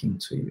speaking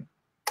to you.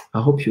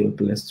 I hope you are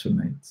blessed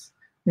tonight.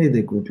 May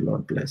the good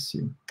Lord bless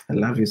you. I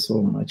love you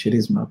so much. It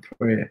is my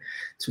prayer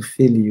to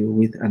fill you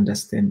with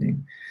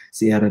understanding.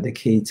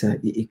 Eradicate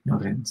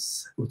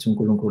ignorance. I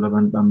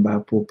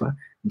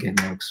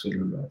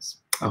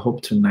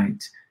hope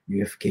tonight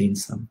you have gained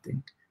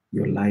something.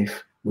 Your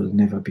life will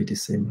never be the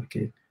same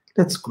again.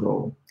 Let's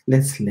grow.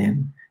 Let's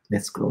learn.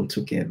 Let's grow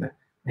together.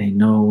 I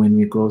know when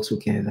we grow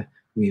together,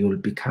 we will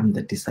become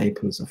the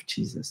disciples of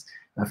Jesus.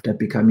 After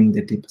becoming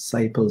the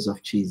disciples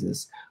of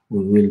Jesus,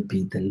 we will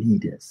be the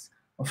leaders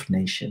of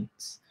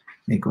nations.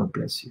 May God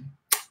bless you.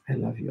 I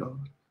love you all.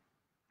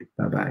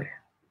 Bye-bye.